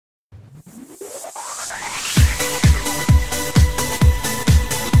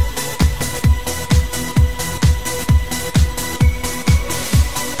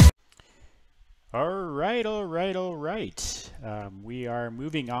all right. We are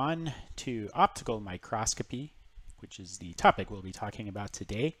moving on to optical microscopy, which is the topic we'll be talking about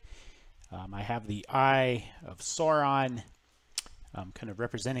today. I have the eye of Sauron, kind of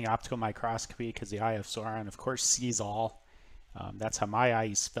representing optical microscopy because the eye of Sauron, of course, sees all. That's how my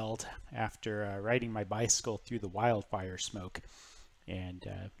eyes felt after riding my bicycle through the wildfire smoke, and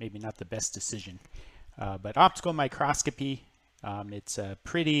maybe not the best decision. But optical microscopy, it's a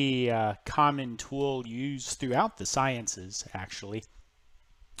pretty common tool used throughout the sciences, actually.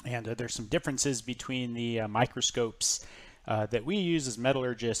 And there's some differences between the microscopes that we use as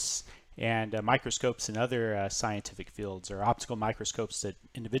metallurgists and microscopes in other scientific fields, or optical microscopes that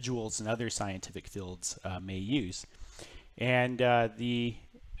individuals in other scientific fields may use. And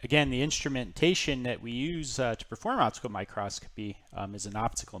again, the instrumentation that we use to perform optical microscopy is an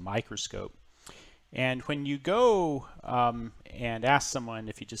optical microscope. And when you go and ask someone,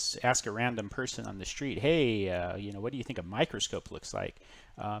 if you just ask a random person on the street, hey, what do you think a microscope looks like?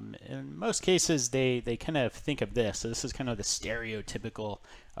 In most cases, they kind of think of this. So this is kind of the stereotypical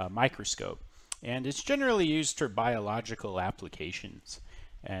microscope. And it's generally used for biological applications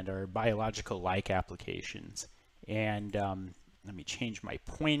or biological-like applications. And let me change my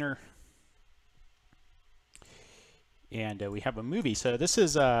pointer. And we have a movie. So this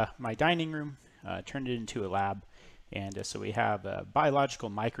is my dining room. Turned it into a lab, and so we have a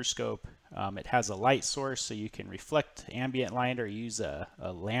biological microscope. It has a light source, so you can reflect ambient light or use a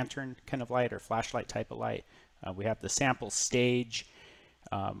lantern kind of light or flashlight type of light. We have the sample stage.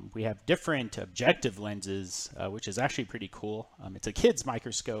 We have different objective lenses, which is actually pretty cool. It's a kid's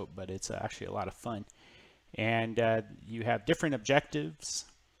microscope, but it's actually a lot of fun. And you have different objectives,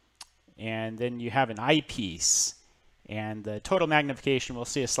 and then you have an eyepiece. And the total magnification, we'll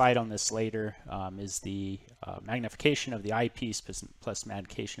see a slide on this later, is the magnification of the eyepiece plus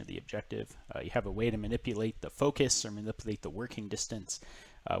magnification of the objective. You have a way to manipulate the focus or manipulate the working distance,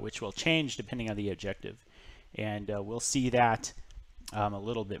 which will change depending on the objective. And we'll see that a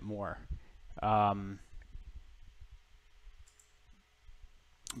little bit more. Better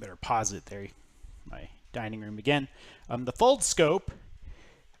pause it there, my dining room again. The fold scope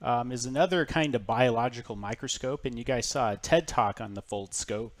is another kind of biological microscope, and you guys saw a TED Talk on the fold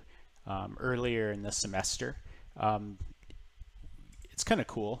scope earlier in the semester. It's kind of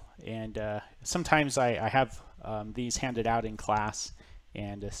cool, and sometimes I have these handed out in class,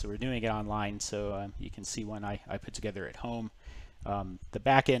 and so we're doing it online, so you can see one I put together at home. The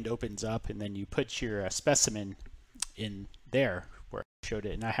back end opens up, and then you put your specimen in there where I showed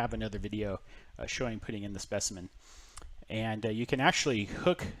it, and I have another video showing putting in the specimen. And you can actually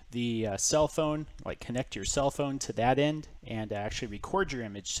hook the cell phone, like connect your cell phone to that end and actually record your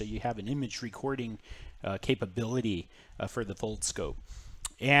image, so you have an image recording capability for the fold scope.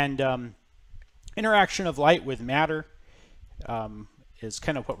 And interaction of light with matter is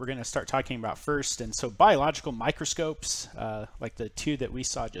kind of what we're going to start talking about first. And so biological microscopes, like the two that we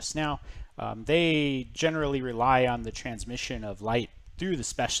saw just now, they generally rely on the transmission of light through the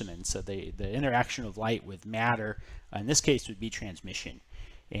specimen. So the interaction of light with matter, in this case, would be transmission,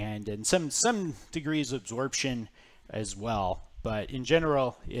 and in some degrees absorption as well. But in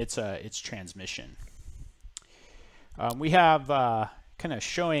general, it's transmission. We have kind of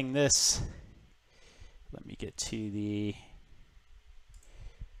showing this. Let me get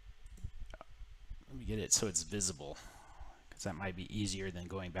it so it's visible, because that might be easier than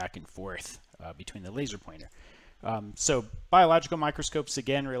going back and forth between the laser pointer. So biological microscopes,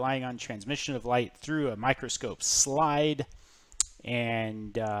 again, relying on transmission of light through a microscope slide.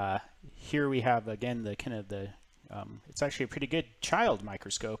 And here we have, again, it's actually a pretty good child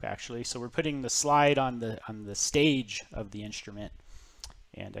microscope, actually. So we're putting the slide on the stage of the instrument.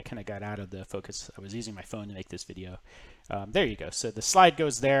 And I kind of got out of the focus. I was using my phone to make this video. There you go. So the slide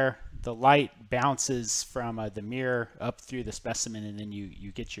goes there. The light bounces from the mirror up through the specimen, and then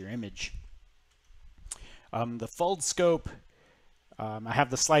you get your image. The fold scope, I have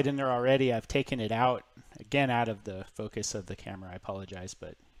the slide in there already. I've taken it out, again, out of the focus of the camera. I apologize,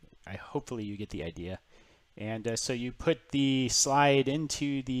 but hopefully you get the idea. And so you put the slide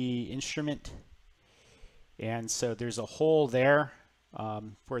into the instrument, and so there's a hole there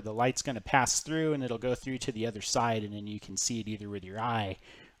where the light's going to pass through, and it'll go through to the other side, and then you can see it either with your eye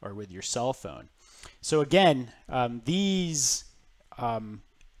or with your cell phone. So again, these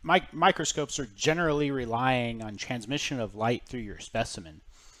microscopes are generally relying on transmission of light through your specimen.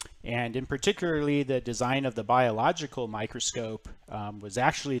 And in particularly, the design of the biological microscope was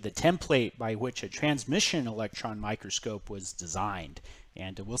actually the template by which a transmission electron microscope was designed.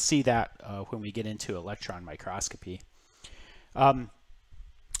 And we'll see that when we get into electron microscopy.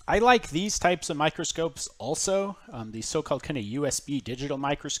 I like these types of microscopes also, these so-called kind of USB digital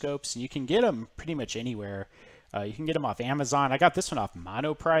microscopes, and you can get them pretty much anywhere. You can get them off Amazon. I got this one off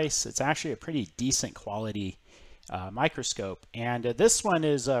Monoprice. It's actually a pretty decent quality microscope, and this one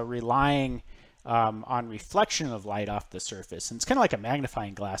is relying on reflection of light off the surface, and it's kind of like a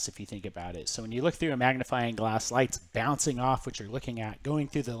magnifying glass if you think about it. So when you look through a magnifying glass, light's bouncing off what you're looking at, going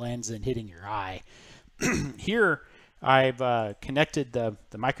through the lens and hitting your eye. Here I've connected the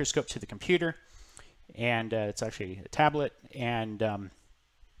microscope to the computer, and it's actually a tablet, and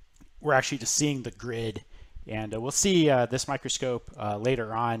we're actually just seeing the grid. And we'll see this microscope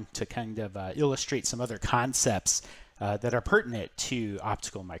later on to kind of illustrate some other concepts that are pertinent to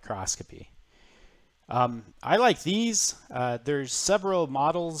optical microscopy. I like these. There's several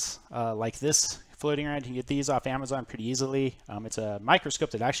models like this floating around. You can get these off Amazon pretty easily. It's a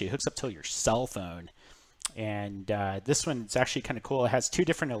microscope that actually hooks up to your cell phone. And this one is actually kind of cool. It has two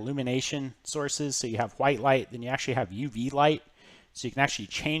different illumination sources. So you have white light, then you actually have UV light. So you can actually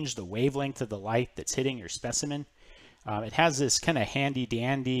change the wavelength of the light that's hitting your specimen. It has this kind of handy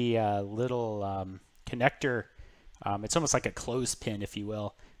dandy little connector. It's almost like a clothespin, if you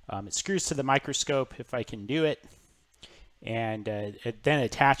will. It screws to the microscope, if I can do it, and it then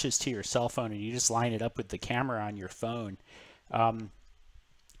attaches to your cell phone, and you just line it up with the camera on your phone.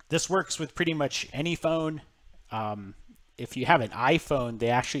 This works with pretty much any phone. If you have an iPhone, they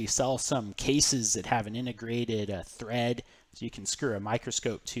actually sell some cases that have an integrated thread, so you can screw a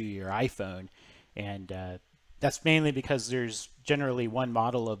microscope to your iPhone, and that's mainly because there's generally one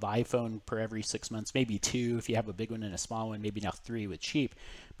model of iPhone per every 6 months, maybe two if you have a big one and a small one, maybe now three with cheap.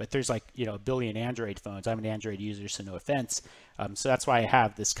 But there's like, you know, a billion Android phones. I'm an Android user, so no offense. So that's why I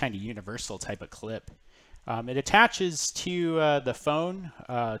have this kind of universal type of clip. It attaches to the phone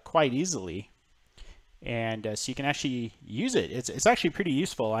quite easily, and so you can actually use it. It's actually pretty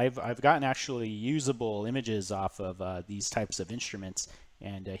useful. I've gotten actually usable images off of these types of instruments,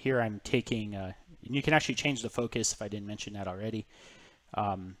 and here I'm taking. You can actually change the focus if I didn't mention that already.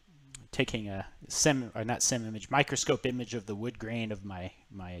 Taking a microscope image of the wood grain of my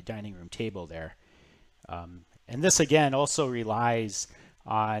dining room table there. And this again also relies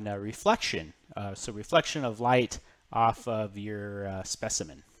on reflection. So reflection of light off of your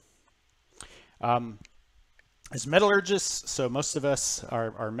specimen. As metallurgists, so most of us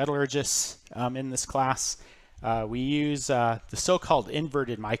are metallurgists in this class, we use the so-called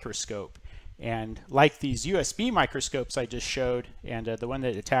inverted microscope. And like these USB microscopes I just showed, and the one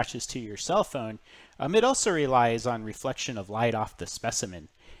that attaches to your cell phone, it also relies on reflection of light off the specimen.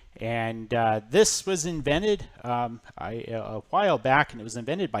 And this was invented a while back, and it was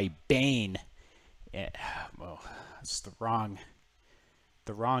invented by Bain. Well, it's the wrong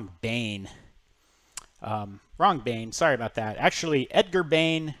Bain. Wrong Bain, sorry about that. Actually, Edgar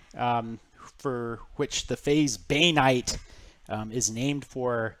Bain, for which the phase Bainite is named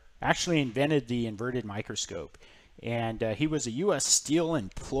for, actually invented the inverted microscope. And he was a U.S. Steel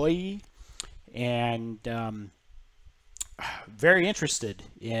employee, and very interested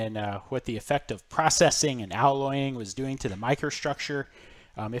in what the effect of processing and alloying was doing to the microstructure.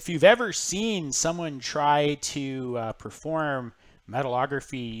 If you've ever seen someone try to perform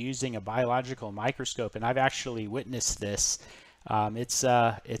metallography using a biological microscope, and I've actually witnessed this,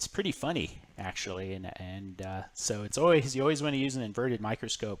 it's pretty funny actually, and so you always want to use an inverted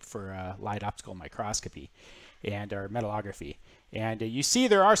microscope for light optical microscopy and or metallography. And you see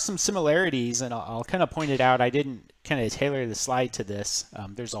there are some similarities, and I'll kind of point it out. I didn't kind of tailor the slide to this.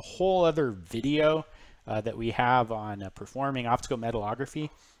 There's a whole other video that we have on performing optical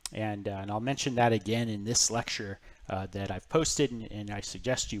metallography, and I'll mention that again in this lecture that I've posted, and I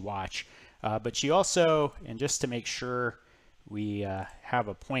suggest you watch. But you also, and just to make sure we have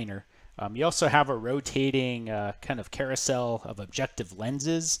a pointer, you also have a rotating kind of carousel of objective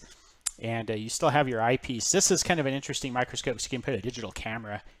lenses, and you still have your eyepiece. This is kind of an interesting microscope, so you can put a digital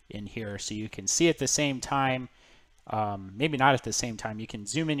camera in here so you can see at the same time, maybe not at the same time. You can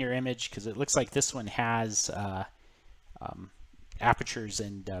zoom in your image because it looks like this one has apertures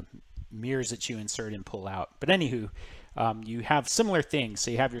and mirrors that you insert and pull out. But anywho, you have similar things. So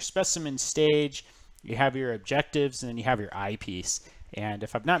you have your specimen stage, you have your objectives, and then you have your eyepiece. And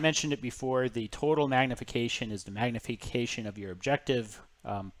if I've not mentioned it before, the total magnification is the magnification of your objective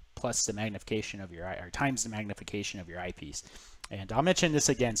plus the magnification of your eye, or times the magnification of your eyepiece. And I'll mention this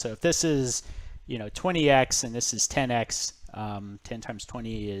again. So if this is, you know, 20x and this is 10x, 10 times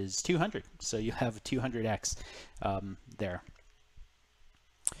 20 is 200. So you have 200x there.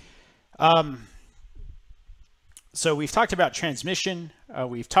 So we've talked about transmission,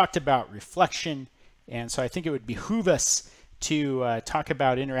 we've talked about reflection, and so I think it would behoove us to talk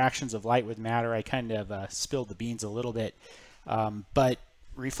about interactions of light with matter. I kind of spilled the beans a little bit, but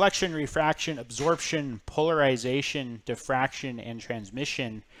reflection, refraction, absorption, polarization, diffraction, and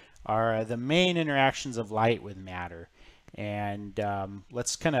transmission are the main interactions of light with matter. And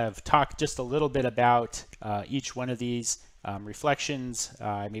let's kind of talk just a little bit about each one of these. Reflections,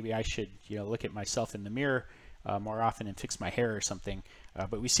 maybe I should look at myself in the mirror more often and fix my hair or something.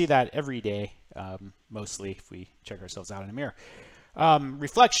 But we see that every day, mostly if we check ourselves out in a mirror.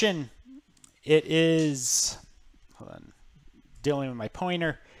 Reflection, it is, hold on, dealing with my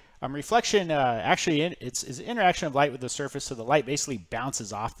pointer. Reflection, actually, it's an interaction of light with the surface, so the light basically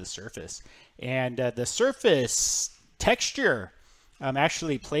bounces off the surface. And the surface texture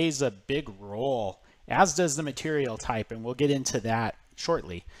actually plays a big role, as does the material type, and we'll get into that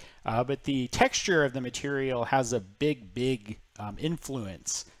shortly. But the texture of the material has a big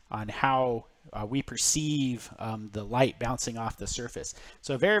influence on how we perceive the light bouncing off the surface.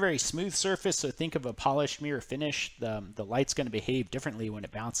 So a very smooth surface, so think of a polished mirror finish, the light's going to behave differently when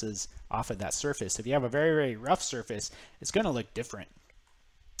it bounces off of that surface. If you have a very rough surface, it's going to look different.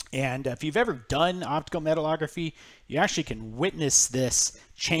 And if you've ever done optical metallography, you actually can witness this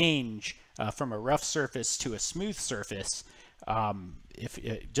change from a rough surface to a smooth surface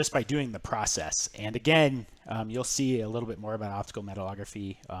just by doing the process. And again, you'll see a little bit more about optical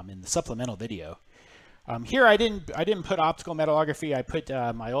metallography in the supplemental video. Here I didn't put optical metallography. I put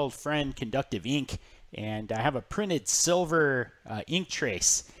my old friend conductive ink, and I have a printed silver ink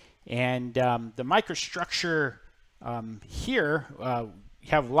trace. And the microstructure here, you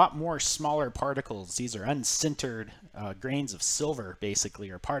have a lot more smaller particles. These are unsintered grains of silver, basically,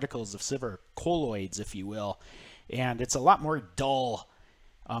 or particles of silver, colloids, if you will. And it's a lot more dull.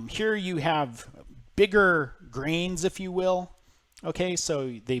 Here you have bigger grains, if you will. Okay,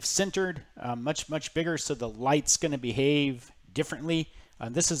 so they've sintered much bigger, so the light's going to behave differently.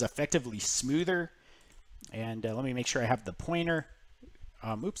 This is effectively smoother. And let me make sure I have the pointer.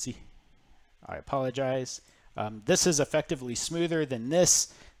 Oopsie, I apologize. This is effectively smoother than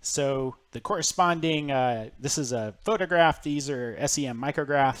this. So the corresponding, this is a photograph. These are SEM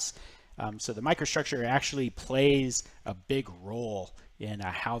micrographs. So the microstructure actually plays a big role in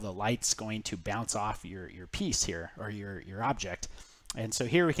how the light's going to bounce off your piece here, or your object. And so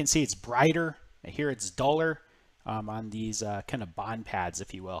here we can see it's brighter. Here it's duller on these kind of bond pads,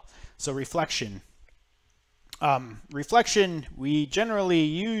 if you will. So reflection. Reflection, we generally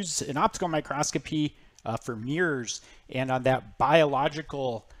use in optical microscopy for mirrors, and on that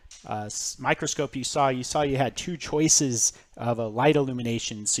biological microscope you saw you had two choices of a light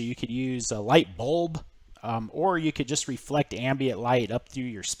illumination. So you could use a light bulb, or you could just reflect ambient light up through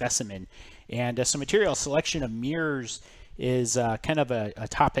your specimen. And so material selection of mirrors is kind of a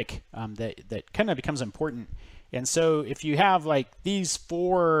topic that kind of becomes important. And so if you have like these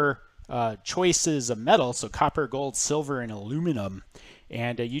four choices of metal, so copper, gold, silver, and aluminum,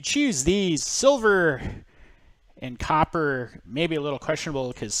 and you choose these, silver and copper may be a little questionable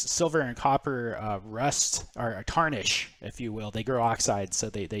because silver and copper rust or tarnish, if you will. They grow oxides, so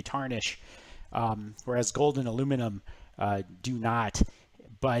they tarnish, whereas gold and aluminum do not.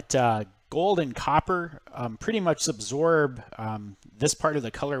 But gold and copper pretty much absorb this part of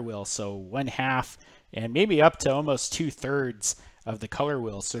the color wheel, so 1/2 and maybe up to almost 2/3 of the color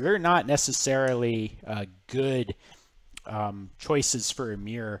wheel. So they're not necessarily good choices for a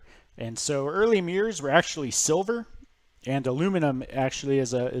mirror. And so early mirrors were actually silver, and aluminum actually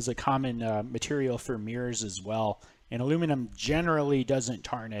is a common material for mirrors as well. And aluminum generally doesn't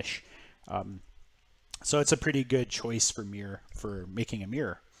tarnish, so it's a pretty good choice for making a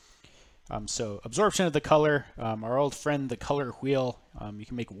mirror. So absorption of the color, our old friend the color wheel. You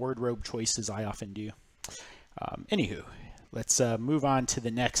can make wardrobe choices. I often do. Anywho, let's move on to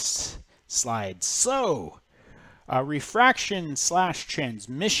the next slide. So refraction /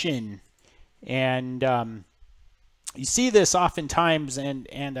 transmission, and you see this oftentimes, and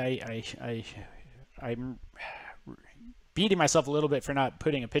I'm beating myself a little bit for not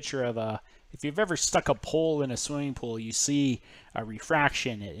putting a picture of if you've ever stuck a pole in a swimming pool, you see a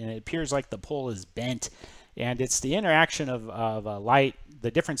refraction, and it appears like the pole is bent, and it's the interaction of light,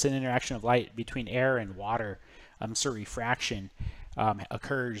 the difference in interaction of light between air and water. So refraction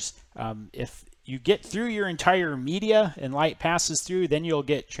occurs. If you get through your entire media and light passes through, then you'll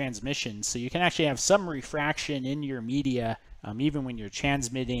get transmission. So you can actually have some refraction in your media even when you're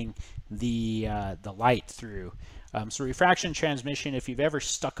transmitting the light through. So refraction, transmission, if you've ever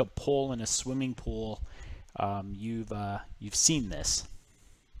stuck a pole in a swimming pool, you've seen this.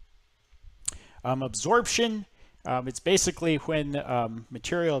 Absorption, It's basically when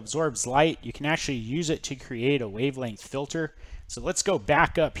material absorbs light, you can actually use it to create a wavelength filter. So let's go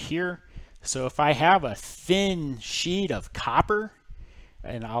back up here. So if I have a thin sheet of copper,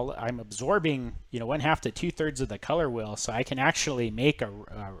 and I'm absorbing, 1/2 to 2/3 of the color wheel, so I can actually make a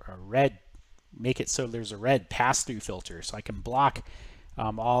red, make it so there's a red pass-through filter, so I can block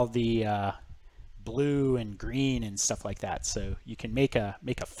all the blue and green and stuff like that. So you can make a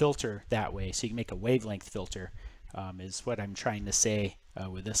filter that way. So you can make a wavelength filter, is what I'm trying to say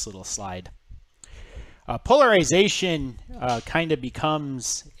with this little slide. Polarization kind of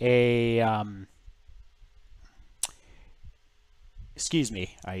becomes a excuse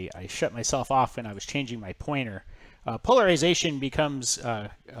me, I shut myself off when I was changing my pointer. Polarization becomes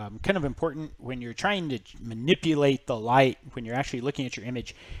kind of important when you're trying to manipulate the light, when you're actually looking at your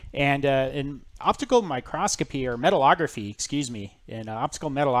image. And in optical microscopy, or metallography, excuse me, in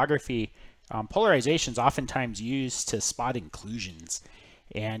optical metallography, polarization is oftentimes used to spot inclusions.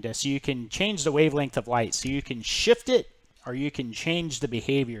 And so you can change the wavelength of light. So you can shift it, or you can change the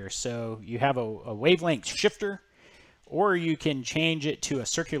behavior. So you have a wavelength shifter, or you can change it to a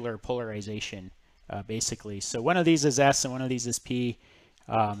circular polarization, basically. So one of these is S and one of these is P,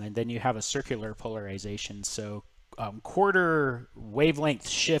 and then you have a circular polarization. So quarter wavelength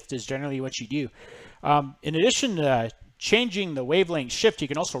shift is generally what you do. In addition to changing the wavelength shift, you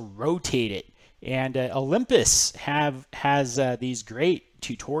can also rotate it. And Olympus has these great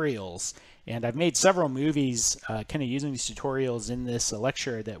tutorials, and I've made several movies kind of using these tutorials in this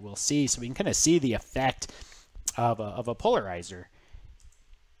lecture that we'll see, so we can kind of see the effect of a polarizer.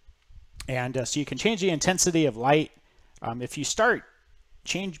 And so you can change the intensity of light. If you start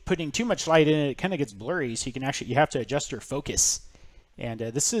putting too much light in it, it kind of gets blurry, so you have to adjust your focus. And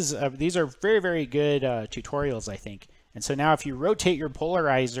these are very, very good tutorials, I think. And so now if you rotate your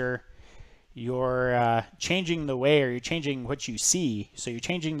polarizer, you're changing the way, or you're changing what you see. So you're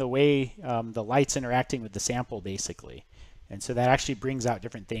changing the way the light's interacting with the sample, basically. And so that actually brings out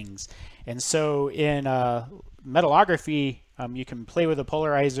different things. And so in metallography, you can play with a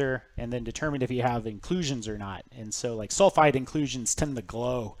polarizer and then determine if you have inclusions or not. And so like sulfide inclusions tend to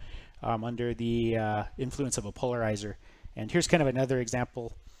glow under the influence of a polarizer. And here's kind of another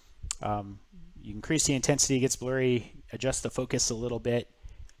example. You increase the intensity, it gets blurry, adjust the focus a little bit.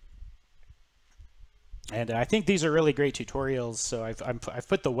 And I think these are really great tutorials. So I've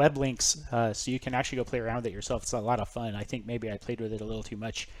put the web links so you can actually go play around with it yourself. It's a lot of fun. I think maybe I played with it a little too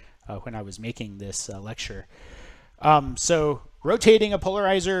much when I was making this lecture. So rotating a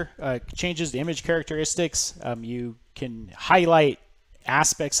polarizer changes the image characteristics. You can highlight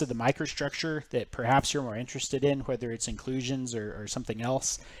aspects of the microstructure that perhaps you're more interested in, whether it's inclusions or something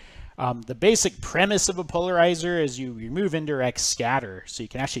else. The basic premise of a polarizer is you remove indirect scatter, so you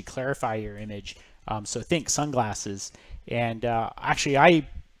can actually clarify your image. So think sunglasses. And actually, I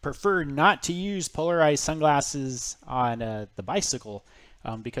prefer not to use polarized sunglasses on the bicycle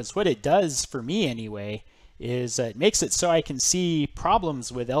because what it does, for me anyway, is it makes it so I can see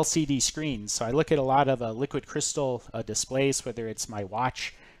problems with LCD screens. So I look at a lot of liquid crystal displays, whether it's my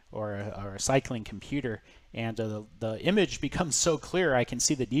watch or a cycling computer, and the image becomes so clear I can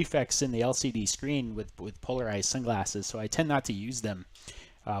see the defects in the LCD screen with polarized sunglasses. So I tend not to use them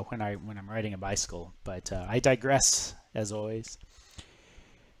when I'm riding a bicycle. But I digress, as always.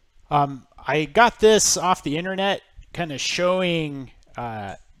 I got this off the internet, kind of showing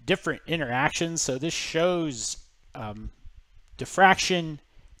different interactions. So this shows refraction.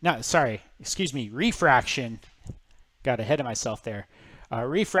 Got ahead of myself there.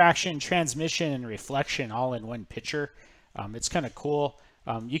 Refraction, transmission, and reflection all in one picture. It's kind of cool.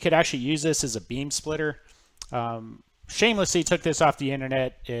 You could actually use this as a beam splitter. Shamelessly took this off the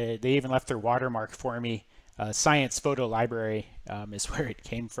internet. They even left their watermark for me. Science Photo Library is where it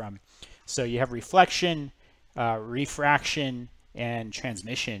came from. So you have reflection, refraction, and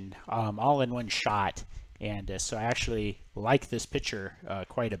transmission all in one shot. And so I actually like this picture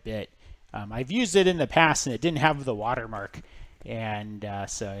quite a bit. I've used it in the past and it didn't have the watermark. And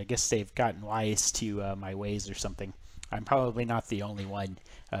so I guess they've gotten wise to my ways or something. I'm probably not the only one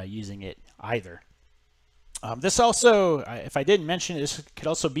using it either. This also, if I didn't mention it, this could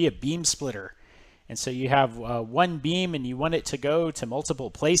also be a beam splitter. And so you have one beam and you want it to go to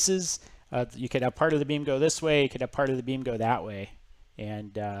multiple places. You could have part of the beam go this way, you could have part of the beam go that way.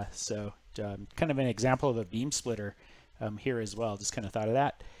 And so kind of an example of a beam splitter here as well. Just kind of thought of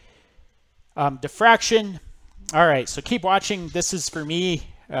that. Diffraction. All right, so keep watching. This is for me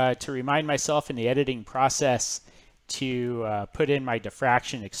to remind myself in the editing process to put in my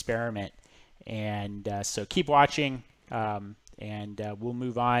diffraction experiment. And so keep watching, and we'll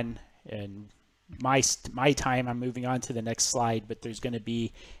move on and my time, I'm moving on to the next slide, but there's going to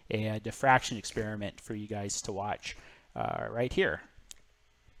be a diffraction experiment for you guys to watch right here.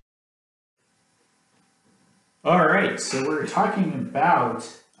 All right, so we're talking about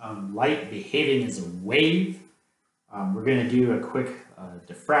light behaving as a wave. We're going to do a quick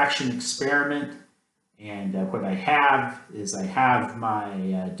diffraction experiment. And what I have is I have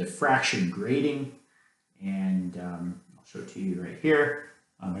my diffraction grating, and I'll show it to you right here.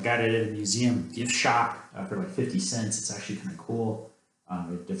 I got it at a museum gift shop for like 50 cents. It's actually kind of cool.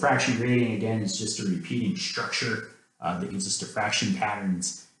 Diffraction grating, again, is just a repeating structure that gives us diffraction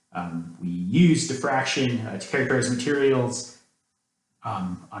patterns. We use diffraction to characterize materials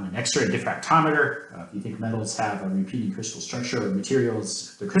on an X-ray diffractometer. If you think metals have a repeating crystal structure, or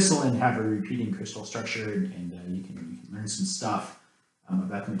materials, the crystalline, have a repeating crystal structure, and you can learn some stuff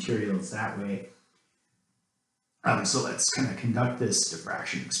about the materials that way. So let's kind of conduct this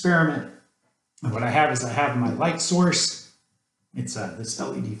diffraction experiment. And what I have is I have my light source. It's this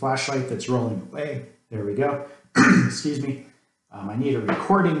LED flashlight that's rolling away. There we go. Excuse me. I need a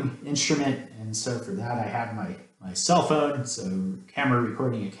recording instrument, and so for that I have my cell phone, so camera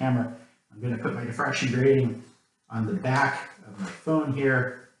recording a camera. I'm going to put my diffraction grating on the back of my phone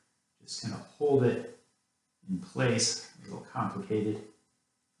here. Just kind of hold it in place. A little complicated,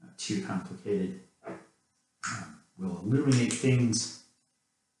 not too complicated. We'll illuminate things,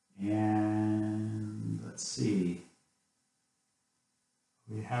 and let's see.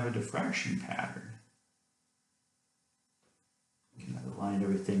 We have a diffraction pattern. Kind of line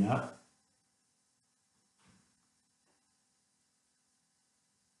everything up.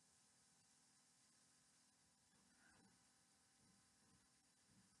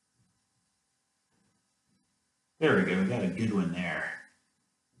 There we go, we got a good one there.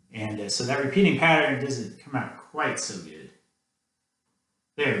 And so that repeating pattern doesn't come out quite so good.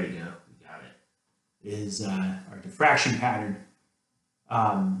 There we go, we got it. Is our diffraction pattern.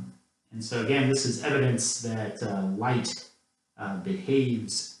 And so again, this is evidence that light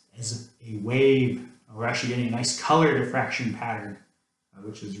behaves as a wave. We're actually getting a nice color diffraction pattern,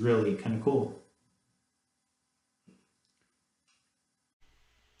 which is really kind of cool.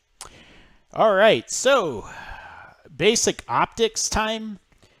 All right, so basic optics time.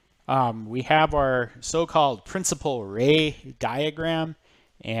 We have our so-called principal ray diagram,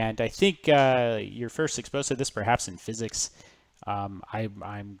 and I think you're first exposed to this perhaps in physics.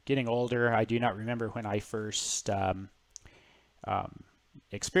 I'm getting older. I do not remember when I first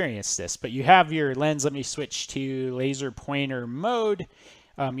experienced this, but you have your lens. Let me switch to laser pointer mode.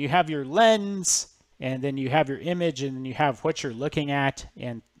 You have your lens, and then you have your image, and then you have what you're looking at,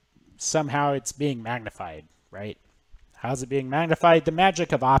 and somehow it's being magnified, right? How's it being magnified? The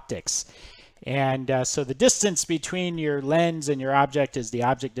magic of optics. And so the distance between your lens and your object is the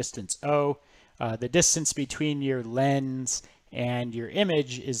object distance O. The distance between your lens and your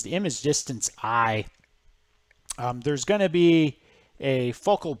image is the image distance I. There's going to be a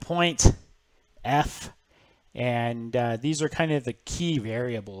focal point F, and these are kind of the key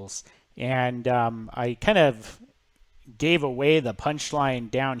variables. And I kind of gave away the punchline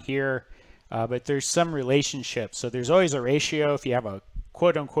down here, but there's some relationship. So there's always a ratio if you have a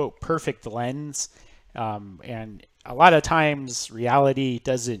quote-unquote perfect lens, and a lot of times reality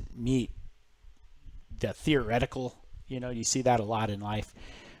doesn't meet the theoretical. You see that a lot in life.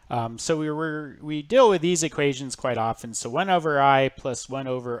 So we deal with these equations quite often. So 1 over I plus 1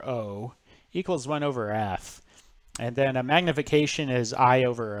 over O equals 1 over F. And then a magnification is I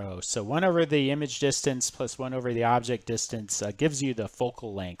over O. So 1 over the image distance plus 1 over the object distance gives you the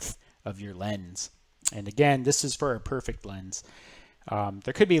focal length of your lens. And again, this is for a perfect lens.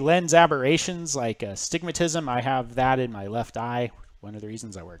 There could be lens aberrations like astigmatism. I have that in my left eye, one of the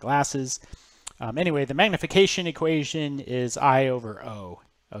reasons I wear glasses. Anyway, the magnification equation is I over O.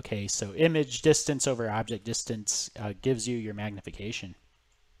 Okay, so image distance over object distance gives you your magnification.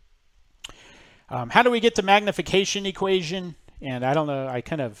 How do we get the magnification equation? And I don't know, I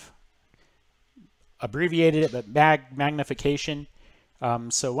kind of abbreviated it, but magnification.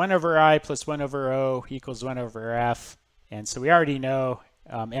 So 1 over I plus 1 over O equals 1 over F. And so we already know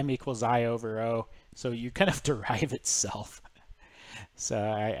M equals I over O. So you kind of derive itself. So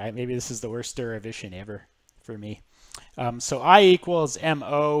maybe this is the worst derivation ever for me. So I equals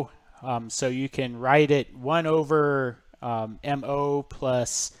MO. So you can write it 1 over MO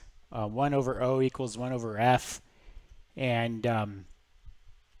plus 1 over O equals 1 over F. And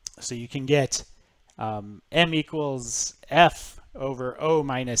so you can get M equals F over O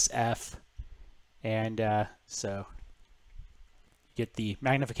minus F. And so get the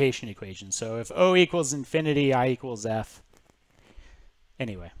magnification equation. So if O equals infinity, I equals F.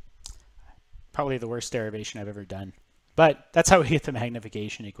 Anyway, probably the worst derivation I've ever done. But that's how we get the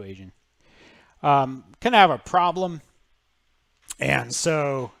magnification equation. Kind of have a problem. And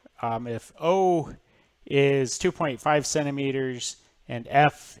so if O is 2.5 centimeters and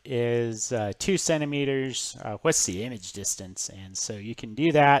F is 2 centimeters, what's the image distance? And so you can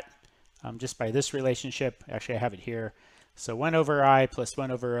do that just by this relationship. Actually, I have it here. So 1 over I plus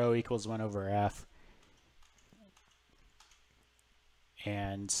 1 over O equals 1 over F.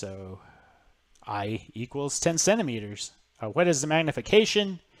 And so I equals 10 centimeters. What is the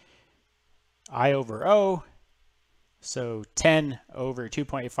magnification? I over O. So 10 over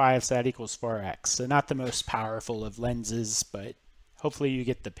 2.5, so that equals 4x. So not the most powerful of lenses, but hopefully you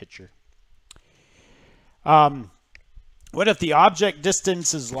get the picture. What if the object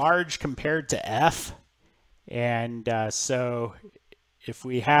distance is large compared to F? And so if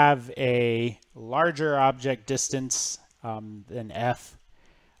we have a larger object distance than F,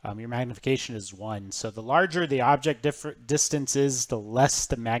 your magnification is 1. So the larger the object distance is, the less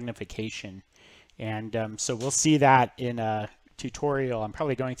the magnification. And so we'll see that in a tutorial. I'm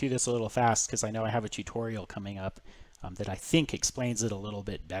probably going through this a little fast because I know I have a tutorial coming up that I think explains it a little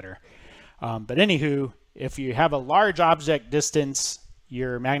bit better. But anywho, if you have a large object distance,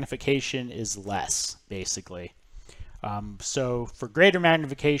 your magnification is less, basically. So for greater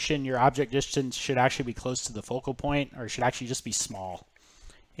magnification, your object distance should actually be close to the focal point, or should actually just be small.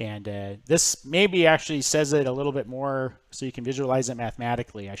 And this maybe actually says it a little bit more so you can visualize it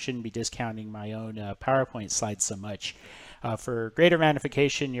mathematically. I shouldn't be discounting my own PowerPoint slides so much. For greater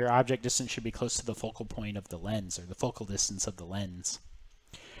magnification, your object distance should be close to the focal point of the lens, or the focal distance of the lens.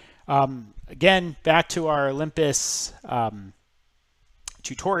 Again, back to our Olympus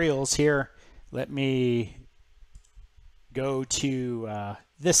tutorials here. Let me go to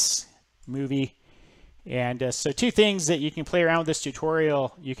this movie. And so two things that you can play around with this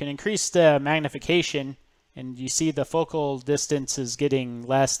tutorial. You can increase the magnification, and you see the focal distance is getting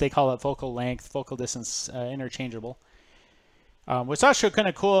less. They call it focal length, focal distance interchangeable. What's also kind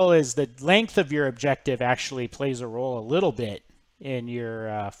of cool is the length of your objective actually plays a role a little bit in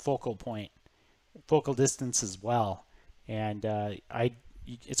your focal point, focal distance as well. And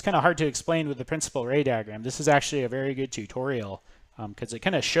it's kind of hard to explain with the principal ray diagram. This is actually a very good tutorial because it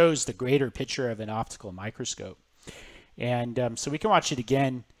kind of shows the greater picture of an optical microscope. And so we can watch it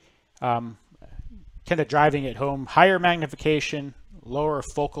again, kind of driving it home. Higher magnification, lower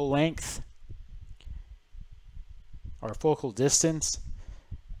focal length, or focal distance.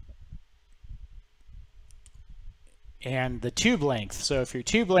 And the tube length. So if your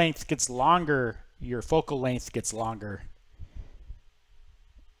tube length gets longer, your focal length gets longer.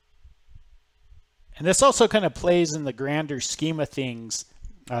 And this also kind of plays in the grander scheme of things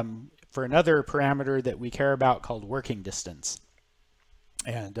for another parameter that we care about called working distance.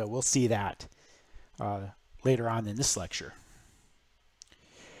 And we'll see that later on in this lecture.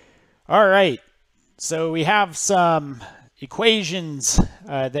 All right, so we have some equations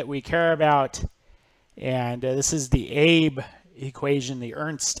that we care about. And this is the Abe equation, the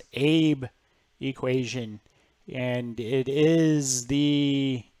Ernst-Abe equation. And it is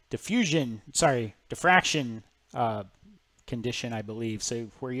the diffraction condition, I believe. So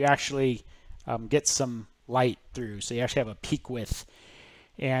where you actually get some light through. So you actually have a peak width.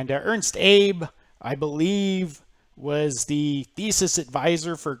 And Ernst-Abe, I believe, was the thesis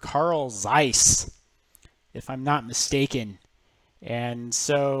advisor for Carl Zeiss, if I'm not mistaken. And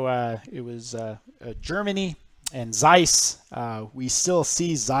so it was Germany and Zeiss. We still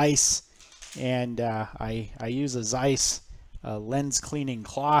see Zeiss, and I use a Zeiss lens cleaning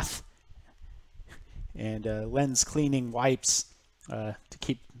cloth and lens cleaning wipes to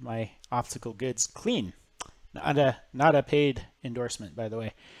keep my optical goods clean. Not a paid endorsement, by the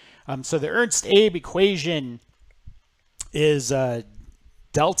way. So the Ernst-Abe equation is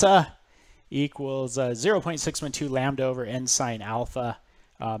delta equals 0.612 lambda over n sine alpha.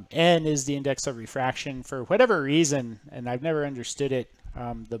 N is the index of refraction. For whatever reason, and I've never understood it,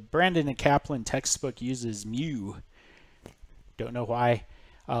 the Brandon and Kaplan textbook uses mu. Don't know why.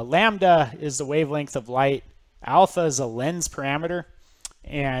 Lambda is the wavelength of light. Alpha is a lens parameter.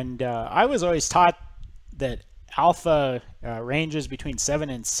 And I was always taught that alpha ranges between 7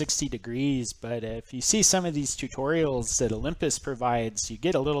 and 60 degrees, but if you see some of these tutorials that Olympus provides, you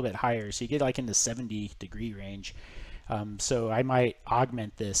get a little bit higher, so you get like in the 70-degree range. So I might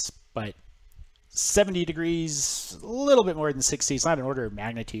augment this, but 70 degrees, a little bit more than 60. It's not an order of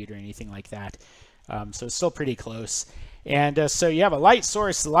magnitude or anything like that. So it's still pretty close. And so you have a light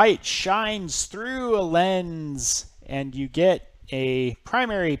source, light shines through a lens, and you get a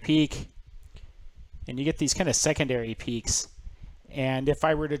primary peak, and you get these kind of secondary peaks. And if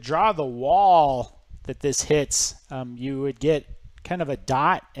I were to draw the wall that this hits, you would get kind of a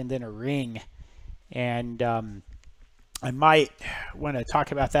dot and then a ring. And I might want to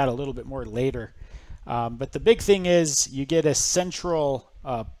talk about that a little bit more later. But the big thing is you get a central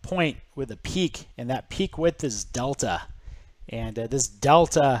point with a peak, and that peak width is delta. And this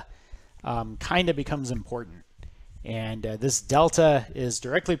delta kind of becomes important. And this delta is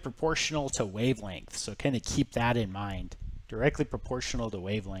directly proportional to wavelength. So kind of keep that in mind, directly proportional to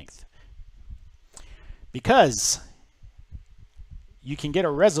wavelength. Because you can get a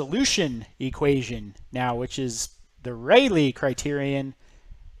resolution equation now, which is the Rayleigh criterion.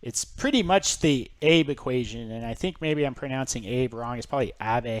 It's pretty much the Abe equation, and I think maybe I'm pronouncing Abe wrong. It's probably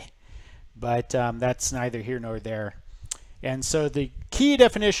Abe, but that's neither here nor there. And so the key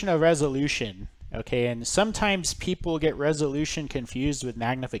definition of resolution, okay, and sometimes people get resolution confused with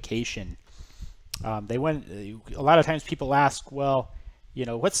magnification. A lot of times people ask, well, you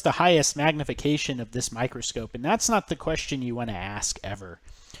know, what's the highest magnification of this microscope? And that's not the question you want to ask ever.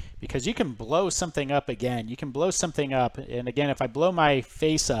 Because you can blow something up again. You can blow something up, and again, if I blow my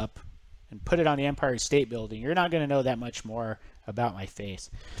face up and put it on the Empire State Building, you're not going to know that much more about my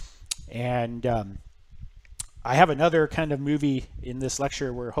face. And I have another kind of movie in this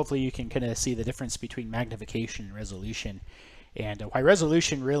lecture where hopefully you can kind of see the difference between magnification and resolution, and why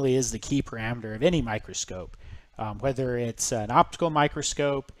resolution really is the key parameter of any microscope, whether it's an optical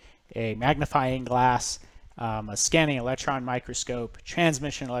microscope, a magnifying glass, a scanning electron microscope,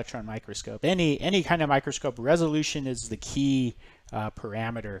 transmission electron microscope, any kind of microscope. Resolution is the key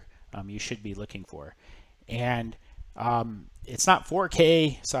parameter you should be looking for. And it's not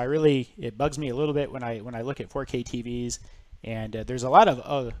 4K, so it bugs me a little bit when I look at 4K TVs. And there's a lot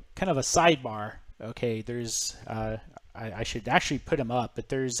of kind of a sidebar. Okay, there's I should actually put him up, but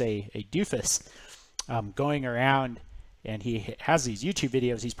there's a doofus going around. And he has these YouTube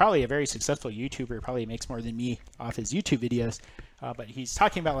videos. He's probably a very successful YouTuber, probably makes more than me off his YouTube videos. But he's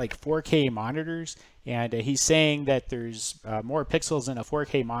talking about like 4K monitors, and he's saying that there's more pixels in a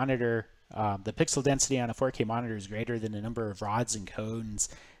 4K monitor. The pixel density on a 4K monitor is greater than the number of rods and cones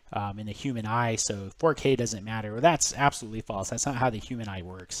in the human eye, so 4K doesn't matter. Well, that's absolutely false. That's not how the human eye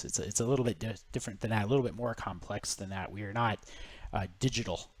works. It's a little bit different than that, a little bit more complex than that. We are not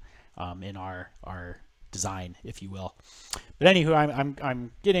digital in our design, if you will. But anywho,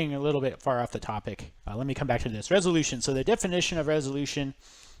 I'm getting a little bit far off the topic. Let me come back to this. Resolution. So the definition of resolution,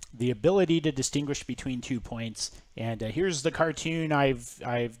 the ability to distinguish between 2 points. And here's the cartoon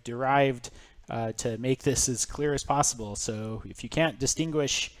I've derived to make this as clear as possible. So if you can't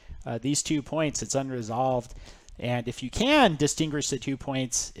distinguish these 2 points, it's unresolved. And if you can distinguish the 2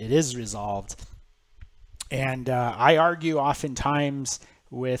 points, it is resolved. And I argue oftentimes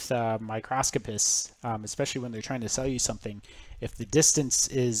with microscopists, especially when they're trying to sell you something, if the distance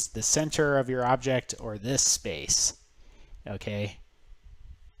is the center of your object or this space, okay,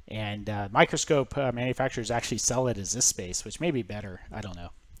 and microscope manufacturers actually sell it as this space, which may be better. I don't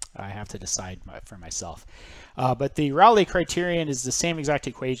know. I have to decide for myself. But the Rayleigh criterion is the same exact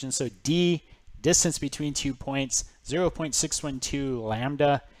equation. So D, distance between 2 points, 0.612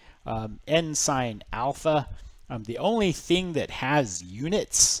 lambda, n sine alpha. The only thing that has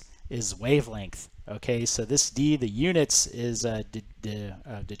units is wavelength. Okay, so this D, the units, is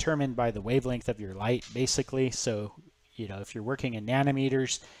determined by the wavelength of your light, basically. So, you know, if you're working in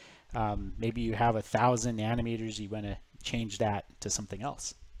nanometers, maybe you have 1,000 nanometers, you want to change that to something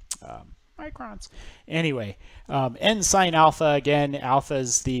else. Microns. Anyway, n sine alpha, again, alpha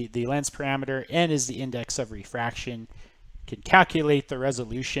is the lens parameter, n is the index of refraction. You can calculate the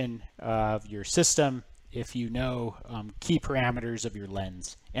resolution of your system if you know key parameters of your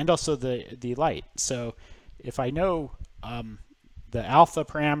lens and also the light. So if I know the alpha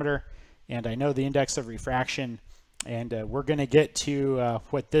parameter and I know the index of refraction, and we're going to get to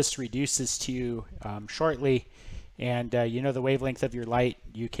what this reduces to shortly, and you know the wavelength of your light,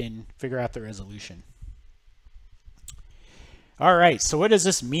 you can figure out the resolution. All right, so what does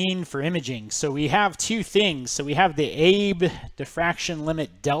this mean for imaging? So we have two things. So we have the Abe diffraction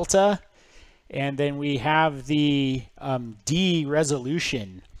limit delta, and then we have the D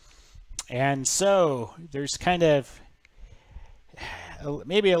resolution. And so there's kind of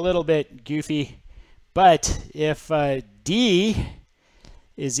maybe a little bit goofy, but if D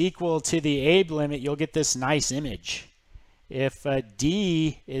is equal to the Abe limit, you'll get this nice image. If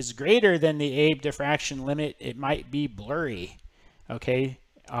D is greater than the Abe diffraction limit, it might be blurry. Okay,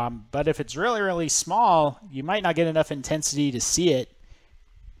 but if it's really, really small, you might not get enough intensity to see it.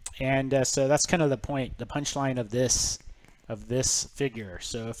 And so that's kind of the point, the punchline of this figure.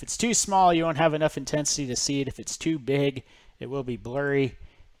 So if it's too small, you won't have enough intensity to see it. If it's too big, it will be blurry,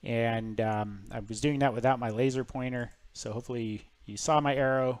 and I was doing that without my laser pointer, so hopefully you saw my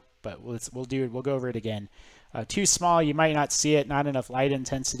arrow, but we'll go over it again. Too small, you might not see it, not enough light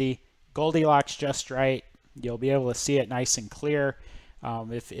intensity. Goldilocks just right, you'll be able to see it nice and clear.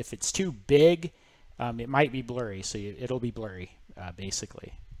 If it's too big, it might be blurry, so it'll be blurry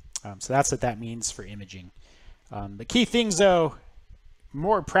basically. So that's what that means for imaging. The key things though,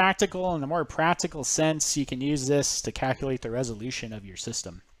 more practical, in a more practical sense, you can use this to calculate the resolution of your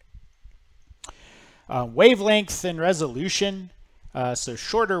system. Wavelength and resolution. So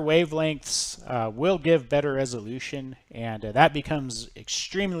shorter wavelengths will give better resolution, and that becomes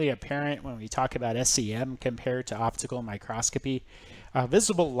extremely apparent when we talk about SEM compared to optical microscopy.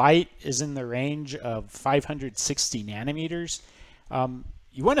 Visible light is in the range of 560 nanometers.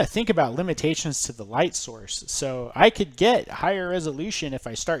 You want to think about limitations to the light source. So I could get higher resolution if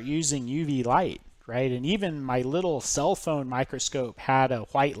I start using UV light, right? And even my little cell phone microscope had a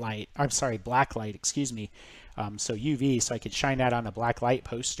black light, excuse me. So UV, so I could shine that on a black light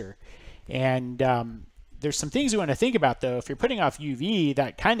poster. And there's some things you want to think about though. If you're putting off UV,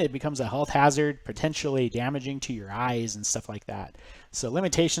 that kind of becomes a health hazard, potentially damaging to your eyes and stuff like that. So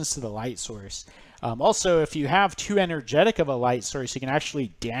limitations to the light source. Also, if you have too energetic of a light source, you can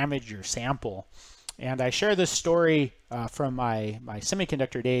actually damage your sample. And I share this story from my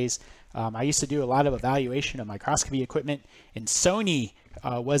semiconductor days. I used to do a lot of evaluation of microscopy equipment, and Sony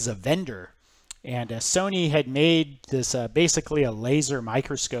was a vendor. And Sony had made this basically a laser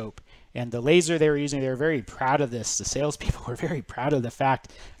microscope. And the laser they were using, they were very proud of this. The salespeople were very proud of the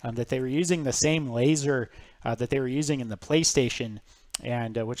fact that they were using the same laser that they were using in the PlayStation,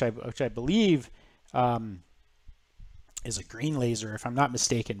 and which I believe is a green laser, if I'm not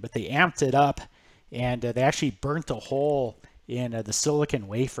mistaken. But they amped it up, and they actually burnt a hole in the silicon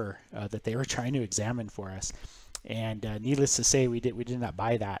wafer that they were trying to examine for us. And needless to say, we did not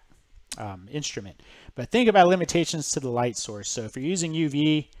buy that instrument. But think about limitations to the light source. So if you're using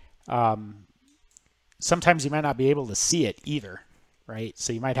UV, sometimes you might not be able to see it either, right?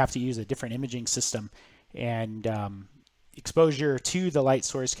 So you might have to use a different imaging system, and exposure to the light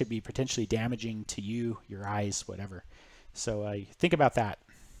source could be potentially damaging to you, your eyes, whatever. So think about that.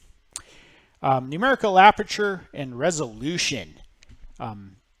 Numerical aperture and resolution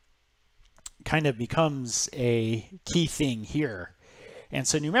kind of becomes a key thing here. And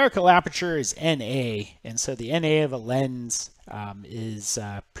so numerical aperture is NA, and so the NA of a lens is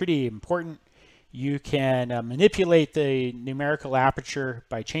pretty important. You can manipulate the numerical aperture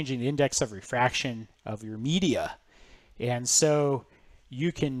by changing the index of refraction of your media. And so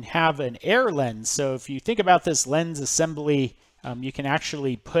you can have an air lens. So if you think about this lens assembly, you can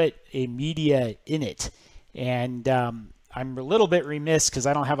actually put a media in it. And I'm a little bit remiss because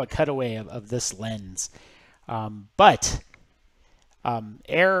I don't have a cutaway of this lens.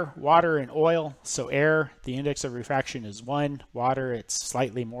 Air, water, and oil. So air, the index of refraction is 1. Water, it's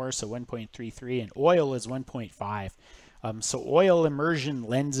slightly more, so 1.33. And oil is 1.5. So oil immersion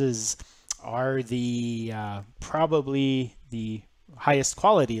lenses are the probably the highest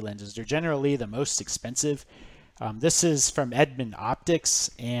quality lenses. They're generally the most expensive. This is from Edmund Optics,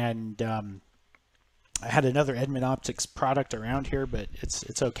 and I had another Edmund Optics product around here, but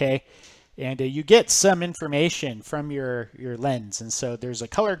it's okay. And you get some information from your lens. And so there's a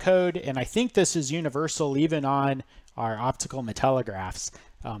color code, and I think this is universal even on our optical metallographs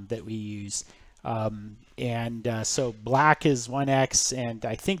that we use. So black is 1x, and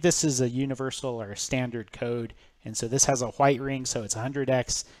I think this is a universal or a standard code. And so this has a white ring, so it's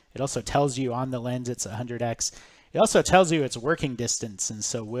 100x. It also tells you on the lens it's 100x. It also tells you its working distance, and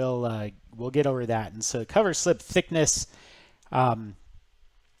so we'll get over that. And so cover slip thickness,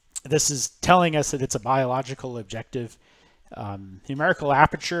 this is telling us that it's a biological objective. Numerical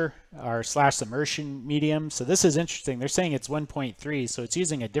aperture or / immersion medium. So this is interesting. They're saying it's 1.3, so it's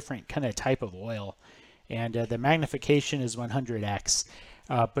using a different kind of type of oil. And the magnification is 100x.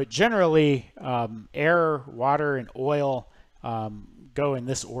 But generally, air, water, and oil go in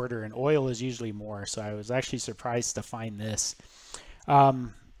this order, and oil is usually more. So I was actually surprised to find this.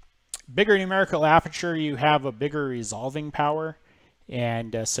 Bigger numerical aperture, you have a bigger resolving power.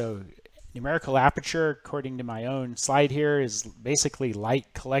 And so numerical aperture, according to my own slide here, is basically light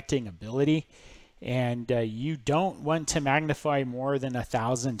collecting ability. And you don't want to magnify more than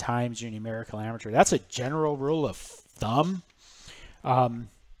 1,000 times your numerical aperture. That's a general rule of thumb.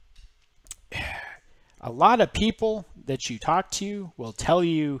 A lot of people that you talk to will tell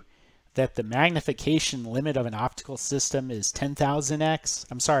you that the magnification limit of an optical system is 10,000x.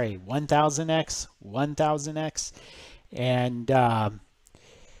 I'm sorry, 1,000x, 1,000x. And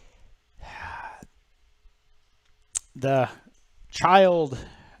the child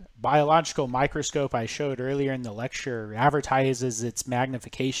biological microscope I showed earlier in the lecture advertises its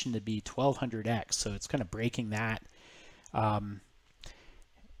magnification to be 1200x, so it's kind of breaking that.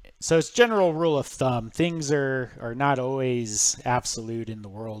 So it's general rule of thumb. Things are not always absolute in the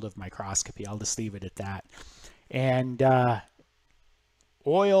world of microscopy. I'll just leave it at that. And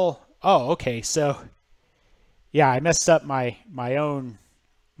oil. Oh, okay. So yeah, I messed up my own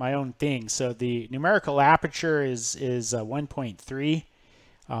thing. So the numerical aperture is 1.3.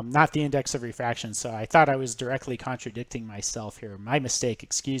 Not the index of refraction. So I thought I was directly contradicting myself here. My mistake,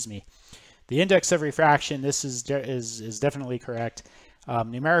 excuse me. The index of refraction, this is definitely correct.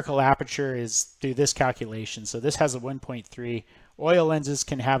 Numerical aperture is through this calculation. So this has a 1.3. Oil lenses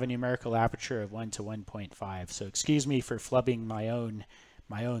can have a numerical aperture of 1 to 1.5. So excuse me for flubbing my own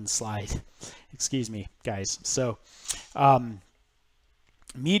slide. Excuse me, guys. So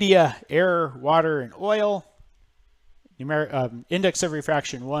media, air, water, and oil. Index of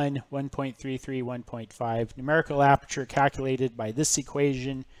refraction 1, 1.33, 1.5. Numerical aperture calculated by this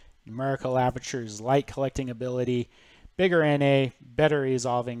equation. Numerical aperture is light collecting ability. Bigger NA, better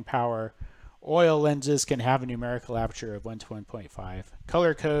resolving power. Oil lenses can have a numerical aperture of 1 to 1.5.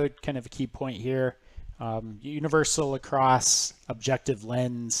 Color code, kind of a key point here. Universal across objective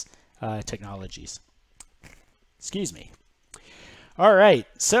lens technologies. Excuse me. All right,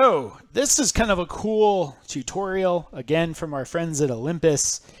 so this is kind of a cool tutorial, again, from our friends at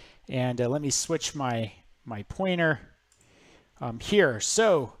Olympus. And let me switch my pointer here.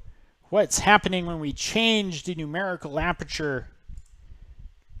 So what's happening when we change the numerical aperture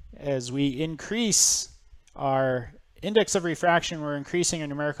as we increase our index of refraction, we're increasing our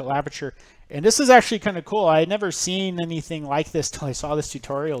numerical aperture. And this is actually kind of cool. I had never seen anything like this till I saw this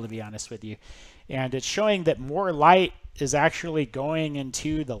tutorial, to be honest with you. And it's showing that more light is actually going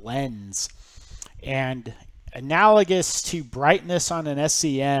into the lens. And analogous to brightness on an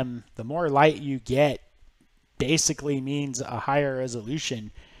SCM, the more light you get basically means a higher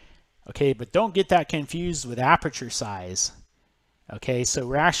resolution. Okay, but don't get that confused with aperture size. Okay, so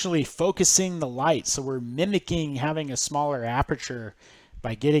we're actually focusing the light. So we're mimicking having a smaller aperture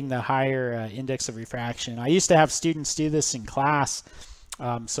by getting the higher index of refraction. I used to have students do this in class.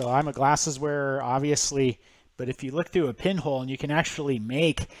 So I'm a glasses wearer, obviously, but if you look through a pinhole, and you can actually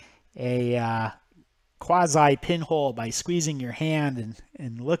make a quasi pinhole by squeezing your hand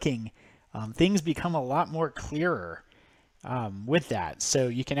and looking, things become a lot more clearer with that. So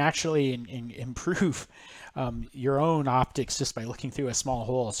you can actually improve your own optics just by looking through a small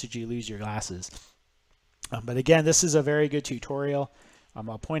hole should you lose your glasses. But again, this is a very good tutorial.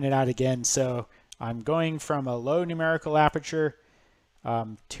 I'll point it out again. So I'm going from a low numerical aperture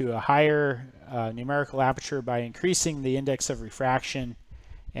to a higher numerical aperture by increasing the index of refraction.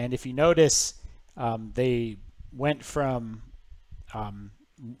 And if you notice, they went from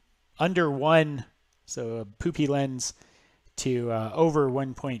under 1, so a poopy lens, to over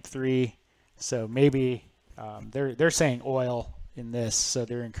 1.3. So maybe they're saying oil in this, so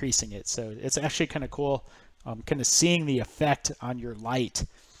they're increasing it. So it's actually kind of cool, kind of seeing the effect on your light.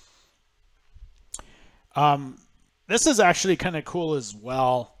 This is actually kind of cool as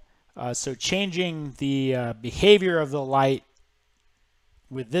well. So changing the behavior of the light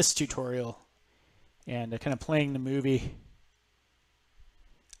with this tutorial and kind of playing the movie.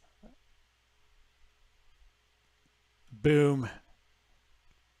 Boom.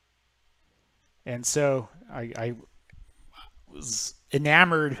 And so I was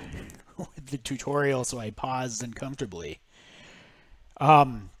enamored with the tutorial, so I paused uncomfortably.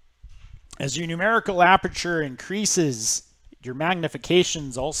 As your numerical aperture increases, your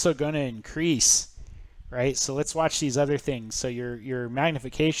magnification's also going to increase, right? So let's watch these other things. So your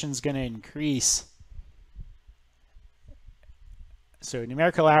magnification's going to increase. So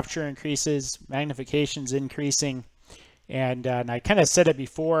numerical aperture increases, magnification's increasing. And I kind of said it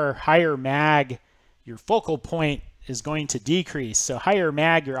before, higher mag, your focal point is going to decrease. So higher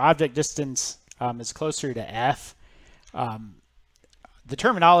mag, your object distance is closer to f. The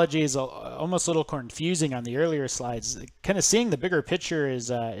terminology is almost a little confusing on the earlier slides. Kind of seeing the bigger picture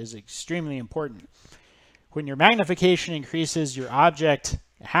is extremely important. When your magnification increases, your object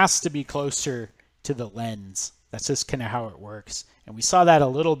has to be closer to the lens. That's just kind of how it works. And we saw that a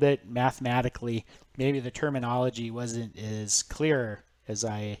little bit mathematically. Maybe the terminology wasn't as clear as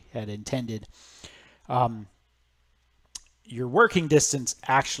I had intended. Your working distance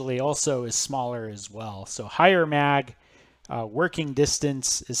actually also is smaller as well. So higher mag, working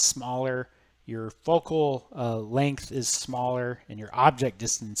distance is smaller, your focal length is smaller, and your object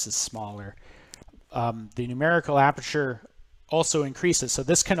distance is smaller. The numerical aperture also increases. So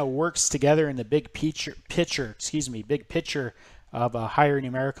this kind of works together in the big picture of a higher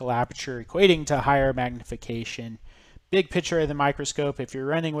numerical aperture equating to higher magnification. Big picture of the microscope, if you're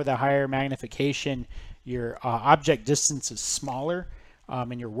running with a higher magnification, your object distance is smaller,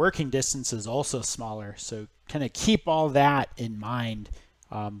 and your working distance is also smaller. So kind of keep all that in mind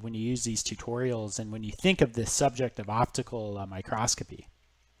when you use these tutorials and when you think of this subject of optical microscopy.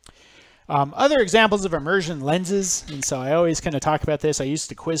 Other examples of immersion lenses, and so I always kind of talk about this. I used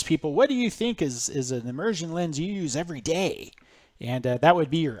to quiz people, what do you think is an immersion lens you use every day? And that would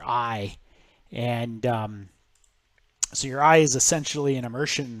be your eye. And so your eye is essentially an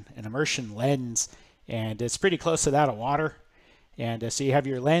immersion lens, and it's pretty close to that of water. And so you have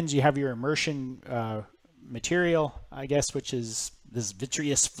your lens, you have your immersion material, I guess, which is this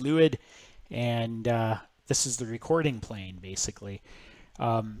vitreous fluid, and this is the recording plane, basically.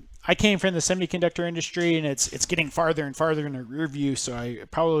 I came from the semiconductor industry, and it's getting farther and farther in the rear view, so I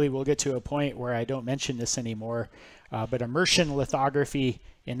probably will get to a point where I don't mention this anymore. But immersion lithography,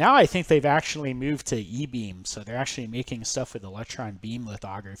 and now I think they've actually moved to e-beam, so they're actually making stuff with electron beam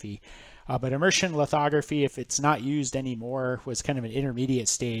lithography. But immersion lithography, if it's not used anymore, was kind of an intermediate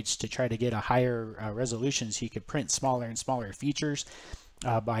stage to try to get a higher resolution so you could print smaller and smaller features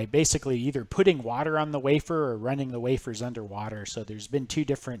by basically either putting water on the wafer or running the wafers underwater. So there's been two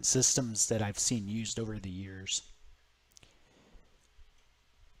different systems that I've seen used over the years.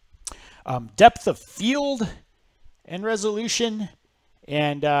 Depth of field and resolution,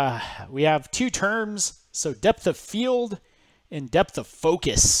 and we have two terms, so depth of field and depth of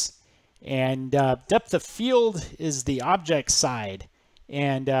focus. And depth of field is the object side,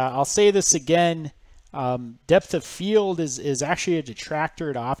 and I'll say this again, depth of field is actually a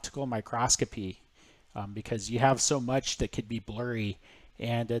detractor to optical microscopy because you have so much that could be blurry,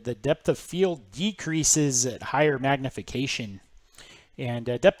 and the depth of field decreases at higher magnification. And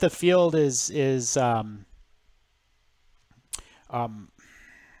depth of field is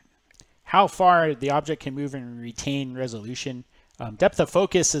how far the object can move and retain resolution. Depth of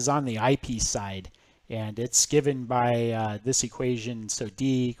focus is on the eyepiece side, and it's given by this equation. So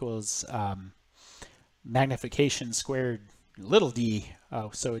D equals magnification squared little d.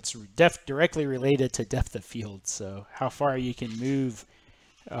 So it's directly related to depth of field. So how far you can move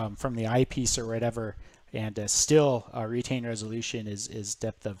from the eyepiece or whatever, and still retain resolution is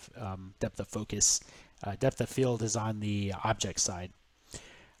depth of focus. Depth of field is on the object side.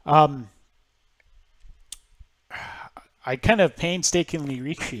 I kind of painstakingly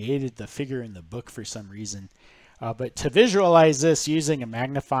recreated the figure in the book for some reason, but to visualize this using a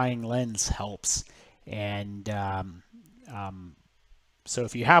magnifying lens helps. And so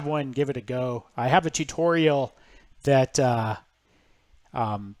if you have one, give it a go. I have a tutorial that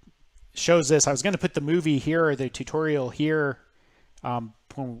shows this. I was going to put the movie here or the tutorial here,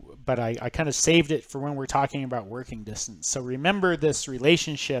 but I kind of saved it for when we're talking about working distance. So remember this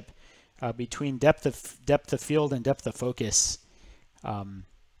relationship between depth of field and depth of focus.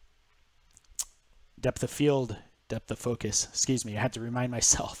 Depth of field, depth of focus. Excuse me, I had to remind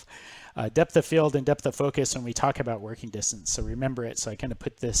myself. Depth of field and depth of focus when we talk about working distance. So remember it. So I kind of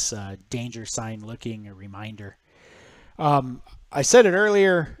put this danger sign looking a reminder. I said it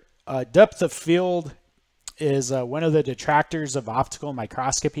earlier. Depth of field is one of the detractors of optical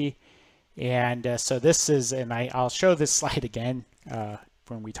microscopy, and so this is, and I'll show this slide again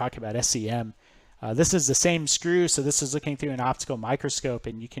when we talk about SEM. This is the same screw, so this is looking through an optical microscope,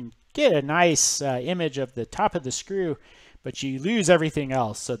 and you can get a nice image of the top of the screw, but you lose everything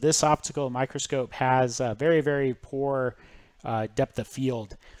else. So this optical microscope has a very, very poor depth of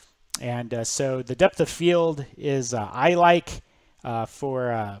field, and so the depth of field is eye-like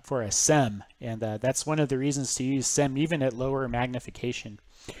for a SEM, and that's one of the reasons to use SEM even at lower magnification.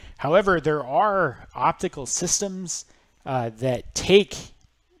 However, there are optical systems that take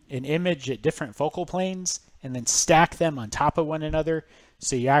an image at different focal planes and then stack them on top of one another,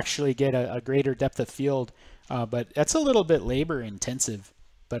 so you actually get a greater depth of field, but that's a little bit labor intensive,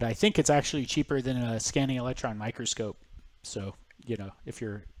 but I think it's actually cheaper than a scanning electron microscope. So, you know, if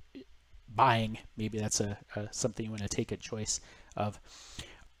you're buying, maybe that's something you want to take a choice of.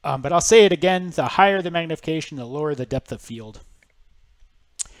 But I'll say it again, the higher the magnification, the lower the depth of field.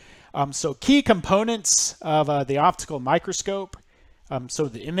 So key components of the optical microscope. So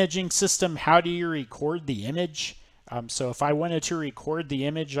the imaging system, how do you record the image? So if I wanted to record the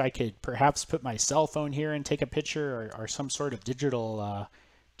image, I could perhaps put my cell phone here and take a picture, or some sort of digital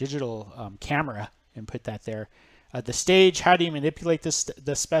camera and put that there. The stage, how do you manipulate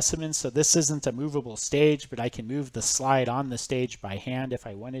the specimen? So this isn't a movable stage, but I can move the slide on the stage by hand if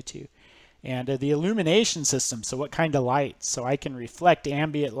I wanted to. And the illumination system, so what kind of light? So I can reflect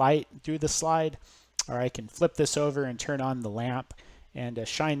ambient light through the slide, or I can flip this over and turn on the lamp and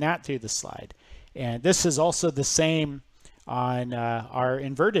shine that through the slide. And this is also the same on our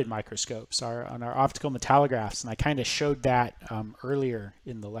inverted microscopes, on our optical metallographs, and I kind of showed that earlier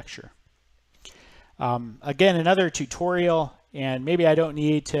in the lecture. Again, another tutorial, and maybe I don't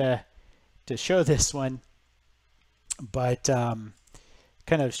need to show this one, but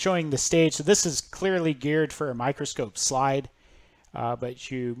kind of showing the stage. So this is clearly geared for a microscope slide, but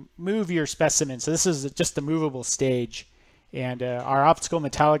you move your specimen. So this is just a movable stage, and our optical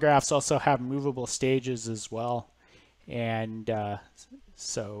metallographs also have movable stages as well. And kind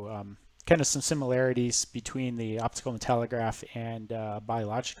of some similarities between the optical metallograph and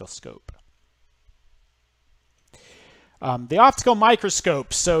biological scope. The optical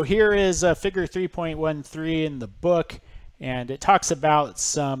microscope. So here is figure 3.13 in the book, and it talks about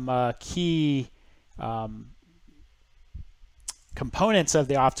some key components of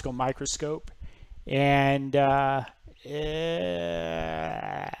the optical microscope. And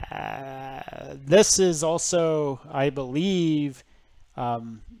this is also, I believe,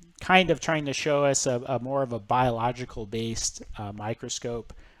 kind of trying to show us a more of a biological based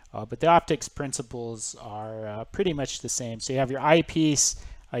microscope, but the optics principles are pretty much the same. So you have your eyepiece,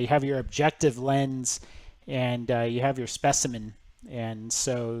 you have your objective lens, and you have your specimen. And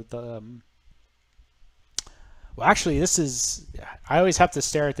so the well, actually, this is, I always have to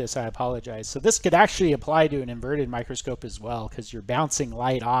stare at this, I apologize. So this could actually apply to an inverted microscope as well, because you're bouncing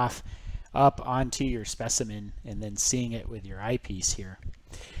light off up onto your specimen and then seeing it with your eyepiece here.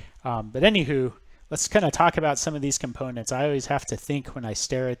 But anywho, let's kind of talk about some of these components. I always have to think when I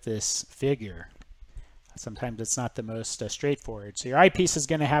stare at this figure. Sometimes it's not the most straightforward. So your eyepiece is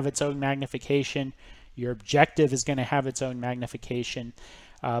going to have its own magnification. Your objective is going to have its own magnification.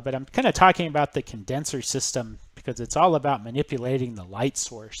 But I'm kind of talking about the condenser system because it's all about manipulating the light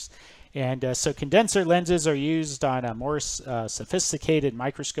source. And so condenser lenses are used on more sophisticated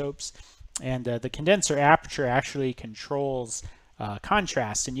microscopes. And the condenser aperture actually controls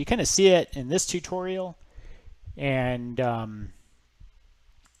contrast. And you kind of see it in this tutorial. And kind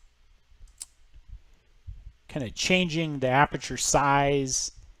of changing the aperture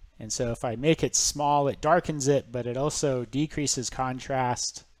size. And so if I make it small, it darkens it, but it also decreases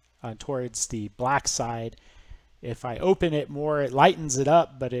contrast towards the black side. If I open it more, it lightens it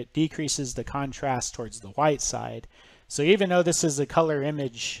up, but it decreases the contrast towards the white side. So even though this is a color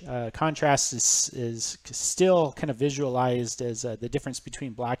image, contrast is still kind of visualized as the difference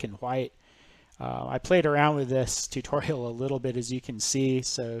between black and white. I played around with this tutorial a little bit, as you can see.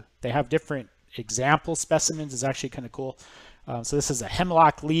 So they have different example specimens. It's actually kind of cool. So this is a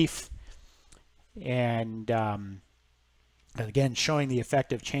hemlock leaf, and again showing the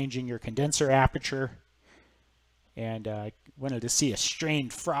effect of changing your condenser aperture. And I wanted to see a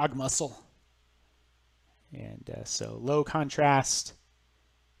strained frog muscle, and so low contrast,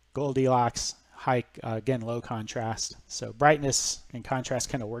 Goldilocks, high, again low contrast. So brightness and contrast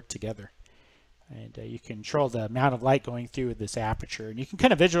kind of work together, and you control the amount of light going through with this aperture, and you can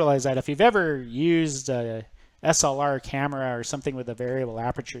kind of visualize that if you've ever used a SLR camera or something with a variable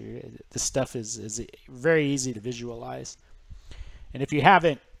aperture. This stuff is very easy to visualize. And if you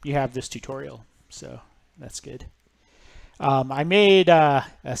haven't, you have this tutorial, so that's good. I made a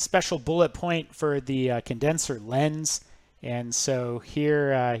special bullet point for the condenser lens. And so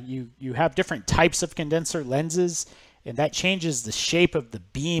here you have different types of condenser lenses, and that changes the shape of the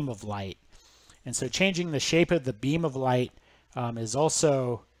beam of light. And so changing the shape of the beam of light is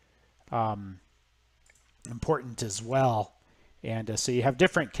also important as well. And so you have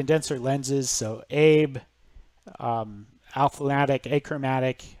different condenser lenses, so Abe, alpha-matic,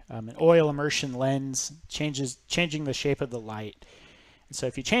 achromatic, an oil immersion lens, changing the shape of the light. And so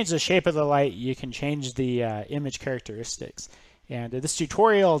if you change the shape of the light, you can change the image characteristics. And this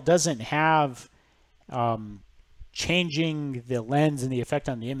tutorial doesn't have changing the lens and the effect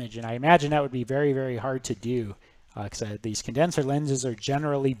on the image, and I imagine that would be very, very hard to do. Because these condenser lenses are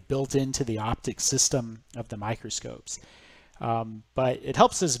generally built into the optics system of the microscopes. But it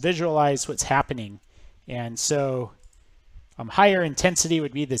helps us visualize what's happening. And so higher intensity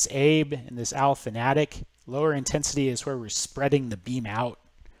would be this Abe and this alpha-matic. Lower intensity is where we're spreading the beam out,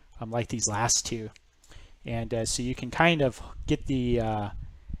 like these last two. And so you can kind of get the,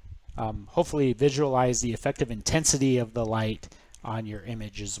 hopefully visualize the effective intensity of the light on your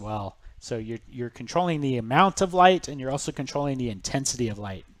image as well. So you're controlling the amount of light, and you're also controlling the intensity of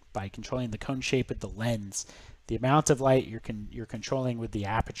light by controlling the cone shape of the lens. The amount of light you're controlling with the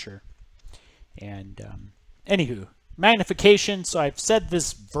aperture. And anywho, magnification. So I've said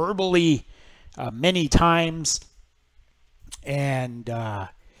this verbally many times, and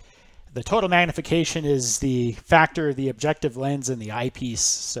the total magnification is the factor of the objective lens and the eyepiece.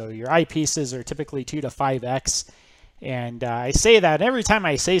 So your eyepieces are typically 2 to 5x. And I say that every time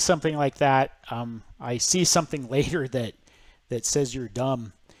I say something like that, I see something later that says you're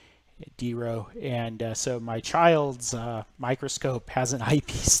dumb, D-row. And so my child's microscope has an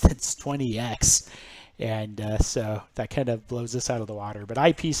eyepiece that's 20x. And so that kind of blows us out of the water. But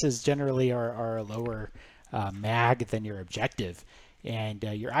eyepieces generally are a lower mag than your objective. And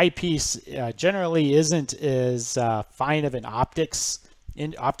your eyepiece generally isn't as fine of an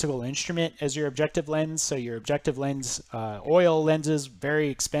optical instrument as your objective lens. So your objective lens, oil lenses, very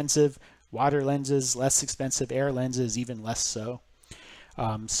expensive. Water lenses, less expensive. Air lenses, even less so.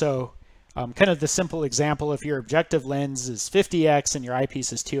 Kind of the simple example, if your objective lens is 50x and your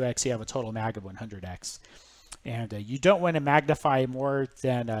eyepiece is 2x, you have a total mag of 100x. And you don't want to magnify more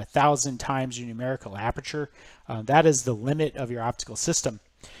than 1,000 times your numerical aperture. That is the limit of your optical system.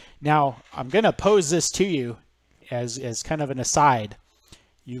 Now, I'm going to pose this to you as kind of an aside.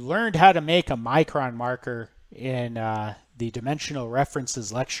 You learned how to make a micron marker in the dimensional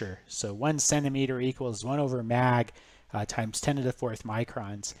references lecture. So 1 centimeter equals 1 over mag times 10 to the 4th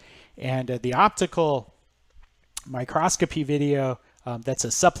microns. And the optical microscopy video that's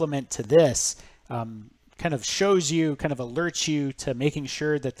a supplement to this kind of shows you, kind of alerts you to making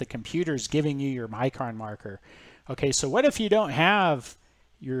sure that the computer's giving you your micron marker. Okay, so what if you don't have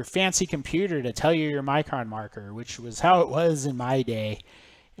your fancy computer to tell you your micron marker, which was how it was in my day?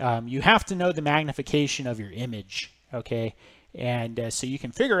 You have to know the magnification of your image, okay? And so you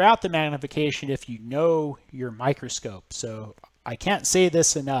can figure out the magnification if you know your microscope. So I can't say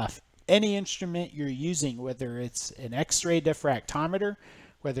this enough. Any instrument you're using, whether it's an X-ray diffractometer,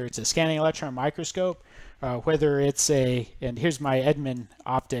 whether it's a scanning electron microscope, whether it's and here's my Edmund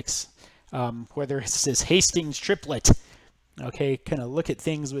optics, whether it's this Hastings triplet, okay, kind of look at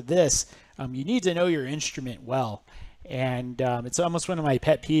things with this, you need to know your instrument well. And it's almost one of my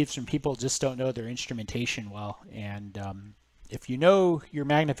pet peeves when people just don't know their instrumentation well. And if you know your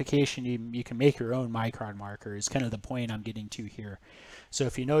magnification, you can make your own micron marker is kind of the point I'm getting to here. So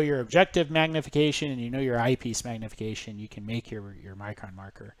if you know your objective magnification and you know your eyepiece magnification, you can make your micron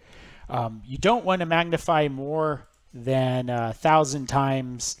marker. You don't want to magnify more than 1,000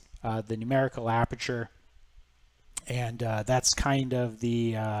 times the numerical aperture. And that's kind of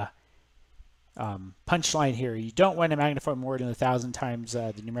the punchline here. You don't want to magnify more than 1,000 times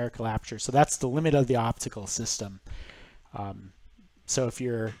the numerical aperture. So that's the limit of the optical system. So if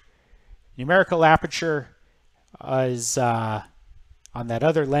your numerical aperture is on that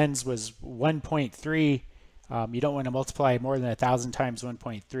other lens was 1.3, you don't want to multiply more than 1,000 times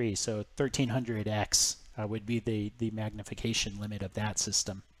 1.3. So 1,300x would be the magnification limit of that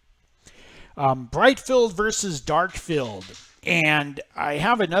system. Bright field versus dark field. And I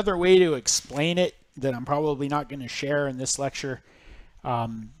have another way to explain it that I'm probably not going to share in this lecture.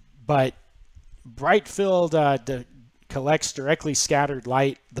 But bright field collects directly scattered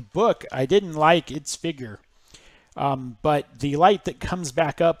light. The book, I didn't like its figure. But the light that comes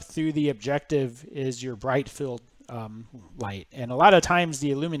back up through the objective is your bright field light. And a lot of times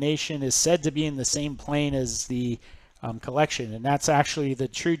the illumination is said to be in the same plane as the collection. And that's actually the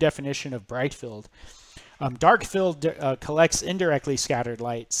true definition of bright field. Dark field collects indirectly scattered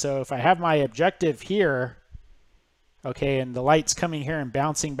light. So if I have my objective here, okay, and the light's coming here and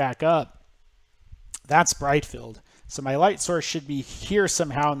bouncing back up, that's bright field. So my light source should be here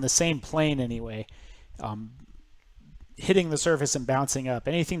somehow in the same plane anyway, hitting the surface and bouncing up.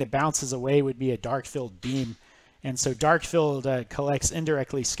 Anything that bounces away would be a dark field beam. And so dark field collects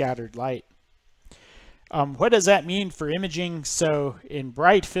indirectly scattered light. What does that mean for imaging? So in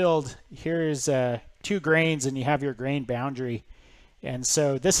bright field, here's 2 grains and you have your grain boundary. And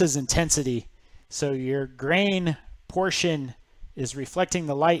so this is intensity. So your grain portion is reflecting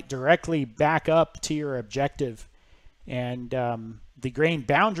the light directly back up to your objective. And the grain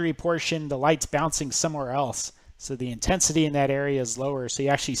boundary portion, the light's bouncing somewhere else. So the intensity in that area is lower. So you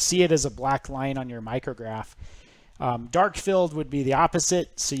actually see it as a black line on your micrograph. Dark field would be the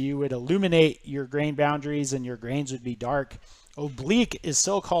opposite. So you would illuminate your grain boundaries and your grains would be dark. Oblique is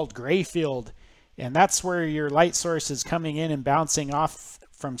so-called gray field. And that's where your light source is coming in and bouncing off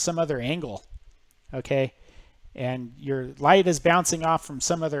from some other angle. Okay. And your light is bouncing off from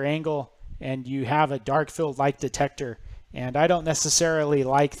some other angle and you have a dark field light detector. And I don't necessarily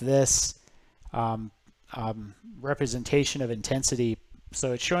like this representation of intensity.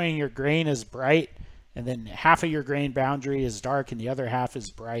 So it's showing your grain is bright and then half of your grain boundary is dark and the other half is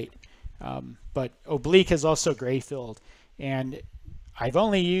bright. But oblique is also gray field. And I've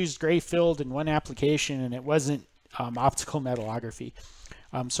only used gray field in one application and it wasn't optical metallography.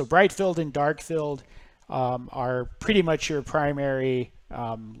 So bright field and dark field are pretty much your primary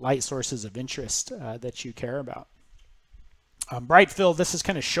light sources of interest that you care about. Bright field, this is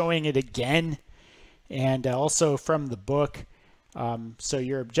kind of showing it again, and also from the book. So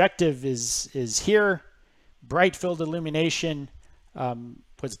your objective is here. Bright field illumination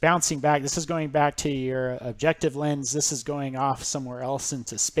was bouncing back. This is going back to your objective lens. This is going off somewhere else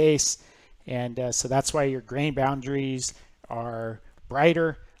into space. And so that's why your grain boundaries are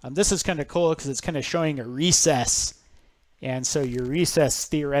brighter. This is kind of cool because it's kind of showing a recess. And so your recess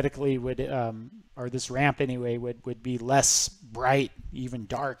theoretically would, or this ramp anyway, would be less bright, even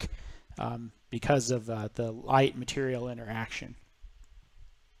dark, because of the light material interaction.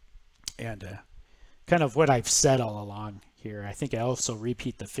 And kind of what I've said all along here. I think I also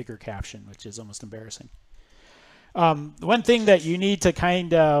repeat the figure caption, which is almost embarrassing. One thing that you need to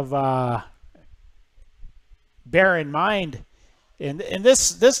kind of bear in mind, and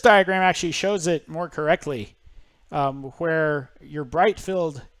this diagram actually shows it more correctly, where your bright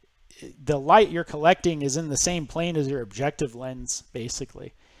field, the light you're collecting is in the same plane as your objective lens,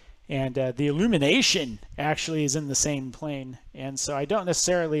 basically. And the illumination actually is in the same plane. And so I don't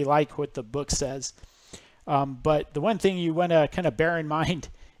necessarily like what the book says. But the one thing you want to kind of bear in mind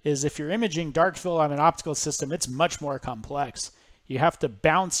is if you're imaging dark field on an optical system, it's much more complex. You have to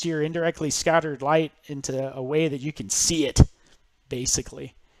bounce your indirectly scattered light into a way that you can see it,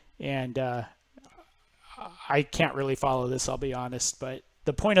 basically. And I can't really follow this, I'll be honest. But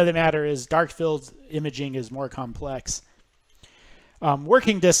the point of the matter is dark field imaging is more complex.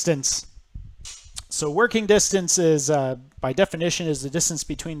 Working distance. So working distance is, by definition, is the distance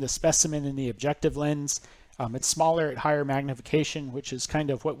between the specimen and the objective lens. It's smaller at higher magnification, which is kind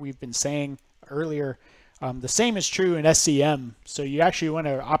of what we've been saying earlier. The same is true in SEM. So you actually want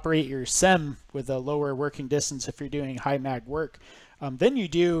to operate your SEM with a lower working distance if you're doing high mag work than you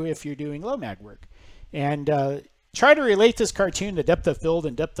do if you're doing low mag work. And try to relate this cartoon to depth of field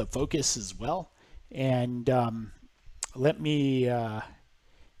and depth of focus as well. And let me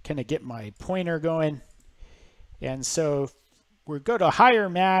kind of get my pointer going. And so we go to higher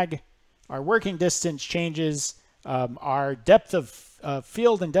mag, our working distance changes, our depth of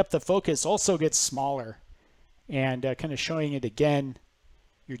field and depth of focus also gets smaller. And kind of showing it again,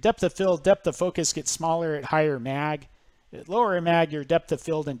 your depth of field, depth of focus gets smaller at higher mag. At lower mag, your depth of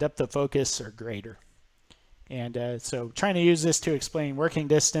field and depth of focus are greater. And so trying to use this to explain working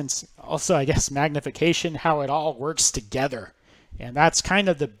distance, also I guess magnification, how it all works together. And that's kind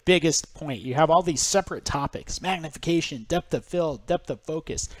of the biggest point. You have all these separate topics: magnification, depth of field, depth of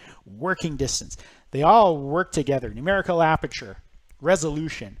focus, working distance. They all work together. Numerical aperture,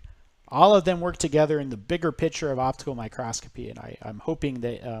 resolution, all of them work together in the bigger picture of optical microscopy. And I'm hoping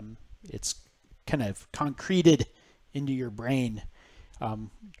that it's kind of concreted into your brain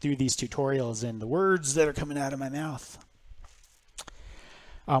through these tutorials and the words that are coming out of my mouth.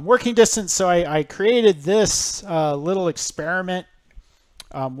 Working distance, so I created this little experiment.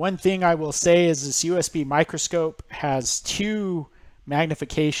 One thing I will say is this USB microscope has two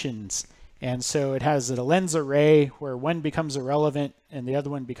magnifications. And so it has a lens array where one becomes irrelevant and the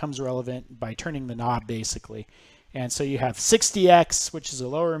other one becomes relevant by turning the knob, basically. And so you have 60x, which is a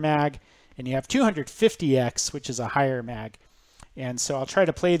lower mag, and you have 250x, which is a higher mag. And so I'll try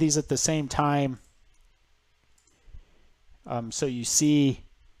to play these at the same time so you see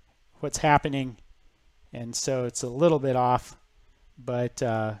what's happening. And so it's a little bit off, but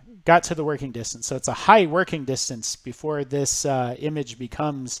got to the working distance. So it's a high working distance before this image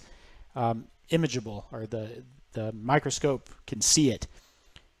becomes imageable, or the microscope can see it.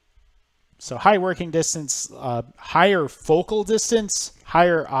 So high working distance, higher focal distance,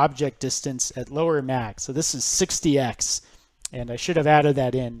 higher object distance at lower mag. So this is 60x. And I should have added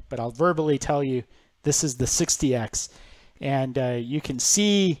that in, but I'll verbally tell you this is the 60x. And you can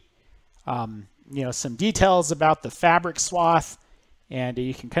see some details about the fabric swath, and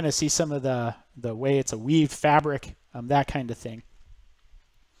you can kind of see some of the way it's a weaved fabric, that kind of thing.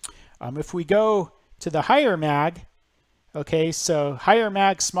 If we go to the higher mag, okay, so higher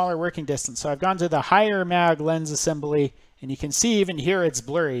mag, smaller working distance. So I've gone to the higher mag lens assembly, and you can see even here it's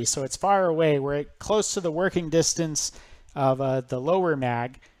blurry, so it's far away. We're close to the working distance of the lower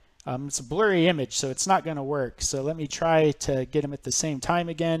mag. It's a blurry image, so it's not going to work. So let me try to get them at the same time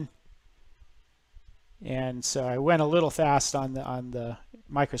again. And so I went a little fast on the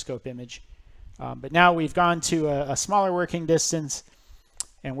microscope image. But now we've gone to a smaller working distance,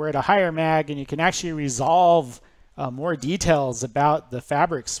 and we're at a higher mag, and you can actually resolve more details about the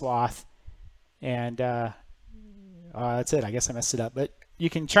fabric swath. And that's it. I guess I messed it up. But you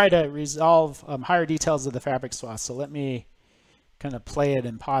can try to resolve higher details of the fabric swath. So let me kind of play it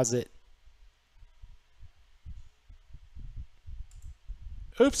and pause it.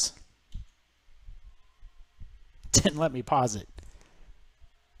 Oops. Didn't let me pause it.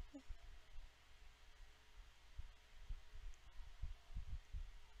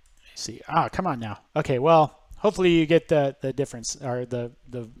 See, come on now. Okay, well, hopefully you get the difference, or the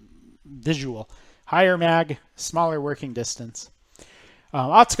visual. Higher mag, smaller working distance.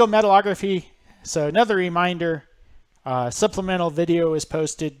 Optical metallography. So another reminder, supplemental video is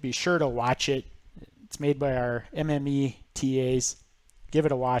posted. Be sure to watch it. It's made by our MME TAs. Give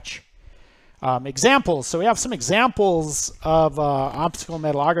it a watch. Examples. So we have some examples of optical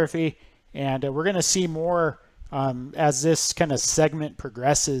metallography, and we're going to see more as this kind of segment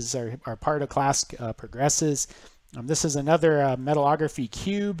progresses, our part of class progresses. This is another metallography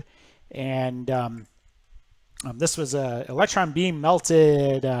cube, and this was a electron beam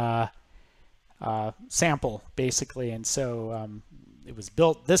melted sample, basically, and so it was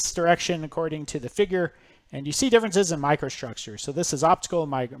built this direction according to the figure. And you see differences in microstructure. So this is optical.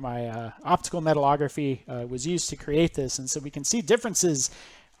 My optical metallography was used to create this, and so we can see differences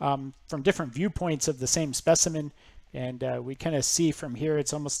from different viewpoints of the same specimen. And we kind of see from here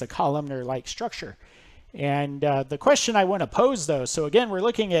it's almost a columnar-like structure. And the question I want to pose, though, so again, we're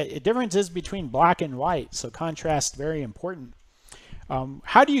looking at differences between black and white. So contrast, very important.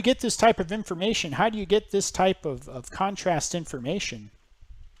 How do you get this type of information? How do you get this type of contrast information?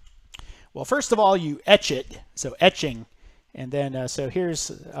 Well, first of all, you etch it, so etching, and then so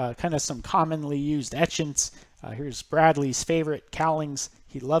here's kind of some commonly used etchants. Here's Bradley's favorite, Cowling's.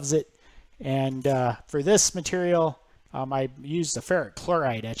 He loves it. And for this material, I used a ferric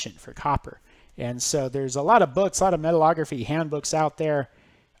chloride etchant for copper. And so there's a lot of books, a lot of metallography handbooks out there.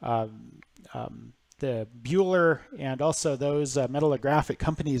 The Bueller and also those metallographic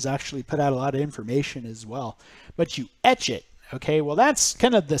companies actually put out a lot of information as well. But you etch it. Okay, well, that's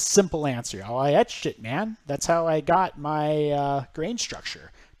kind of the simple answer. Oh, I etched it, man. That's how I got my grain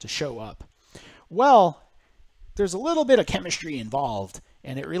structure to show up. Well, there's a little bit of chemistry involved,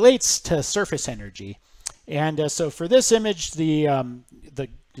 and it relates to surface energy. And so for this image, the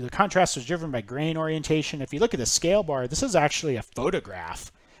contrast was driven by grain orientation. If you look at the scale bar, this is actually a photograph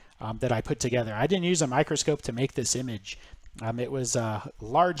that I put together. I didn't use a microscope to make this image. It was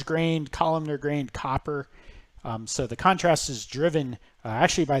large-grained, columnar-grained copper. So the contrast is driven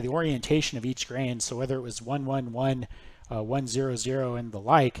actually by the orientation of each grain. So whether it was 111, 100, and the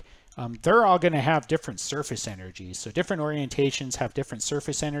like, they're all going to have different surface energies. So different orientations have different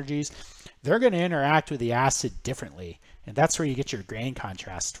surface energies. They're going to interact with the acid differently, and that's where you get your grain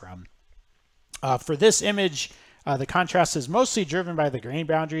contrast from. For this image, the contrast is mostly driven by the grain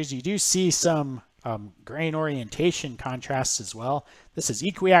boundaries. You do see some grain orientation contrasts as well. This is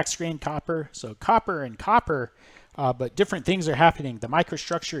equiax grain copper, so copper and copper, but different things are happening. The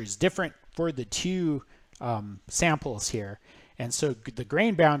microstructure is different for the two samples here, and so the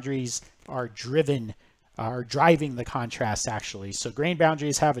grain boundaries are driving the contrast actually. So grain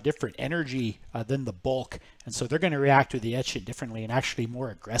boundaries have a different energy than the bulk, and so they're going to react with the etchant differently and actually more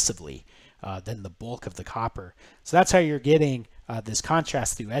aggressively than the bulk of the copper. So that's how you're getting this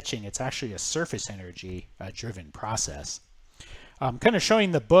contrast through etching. It's actually a surface energy driven process. Kind of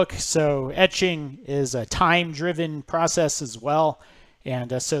showing the book. So etching is a time driven process as well.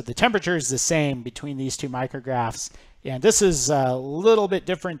 And so the temperature is the same between these two micrographs. And this is a little bit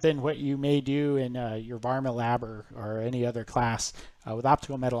different than what you may do in your Varma lab or any other class with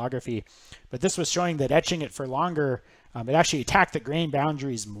optical metallography. But this was showing that etching it for longer, it actually attacked the grain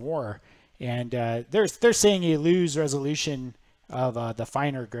boundaries more. And they're saying you lose resolution of the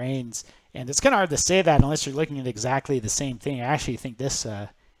finer grains. And it's kind of hard to say that unless you're looking at exactly the same thing. I actually think this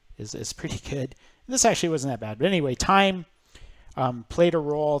is pretty good. This actually wasn't that bad. But anyway, time played a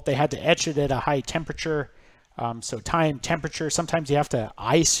role. They had to etch it at a high temperature. So time, temperature, sometimes you have to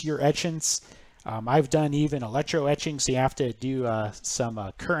ice your etchants. I've done even electro etching, so you have to do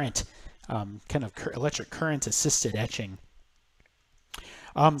some current, kind of electric current assisted etching.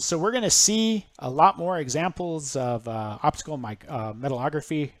 So we're going to see a lot more examples of optical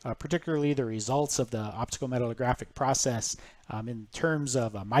metallography, particularly the results of the optical metallographic process in terms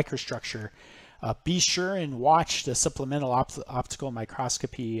of microstructure. Be sure and watch the supplemental optical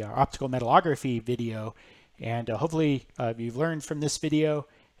microscopy, optical metallography video, and hopefully you've learned from this video,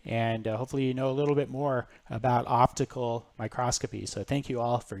 and hopefully you know a little bit more about optical microscopy. So thank you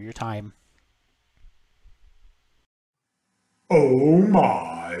all for your time. Oh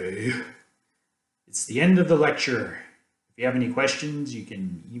my. It's the end of the lecture. If you have any questions, you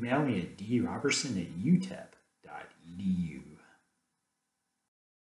can email me at drobertson@utep.edu.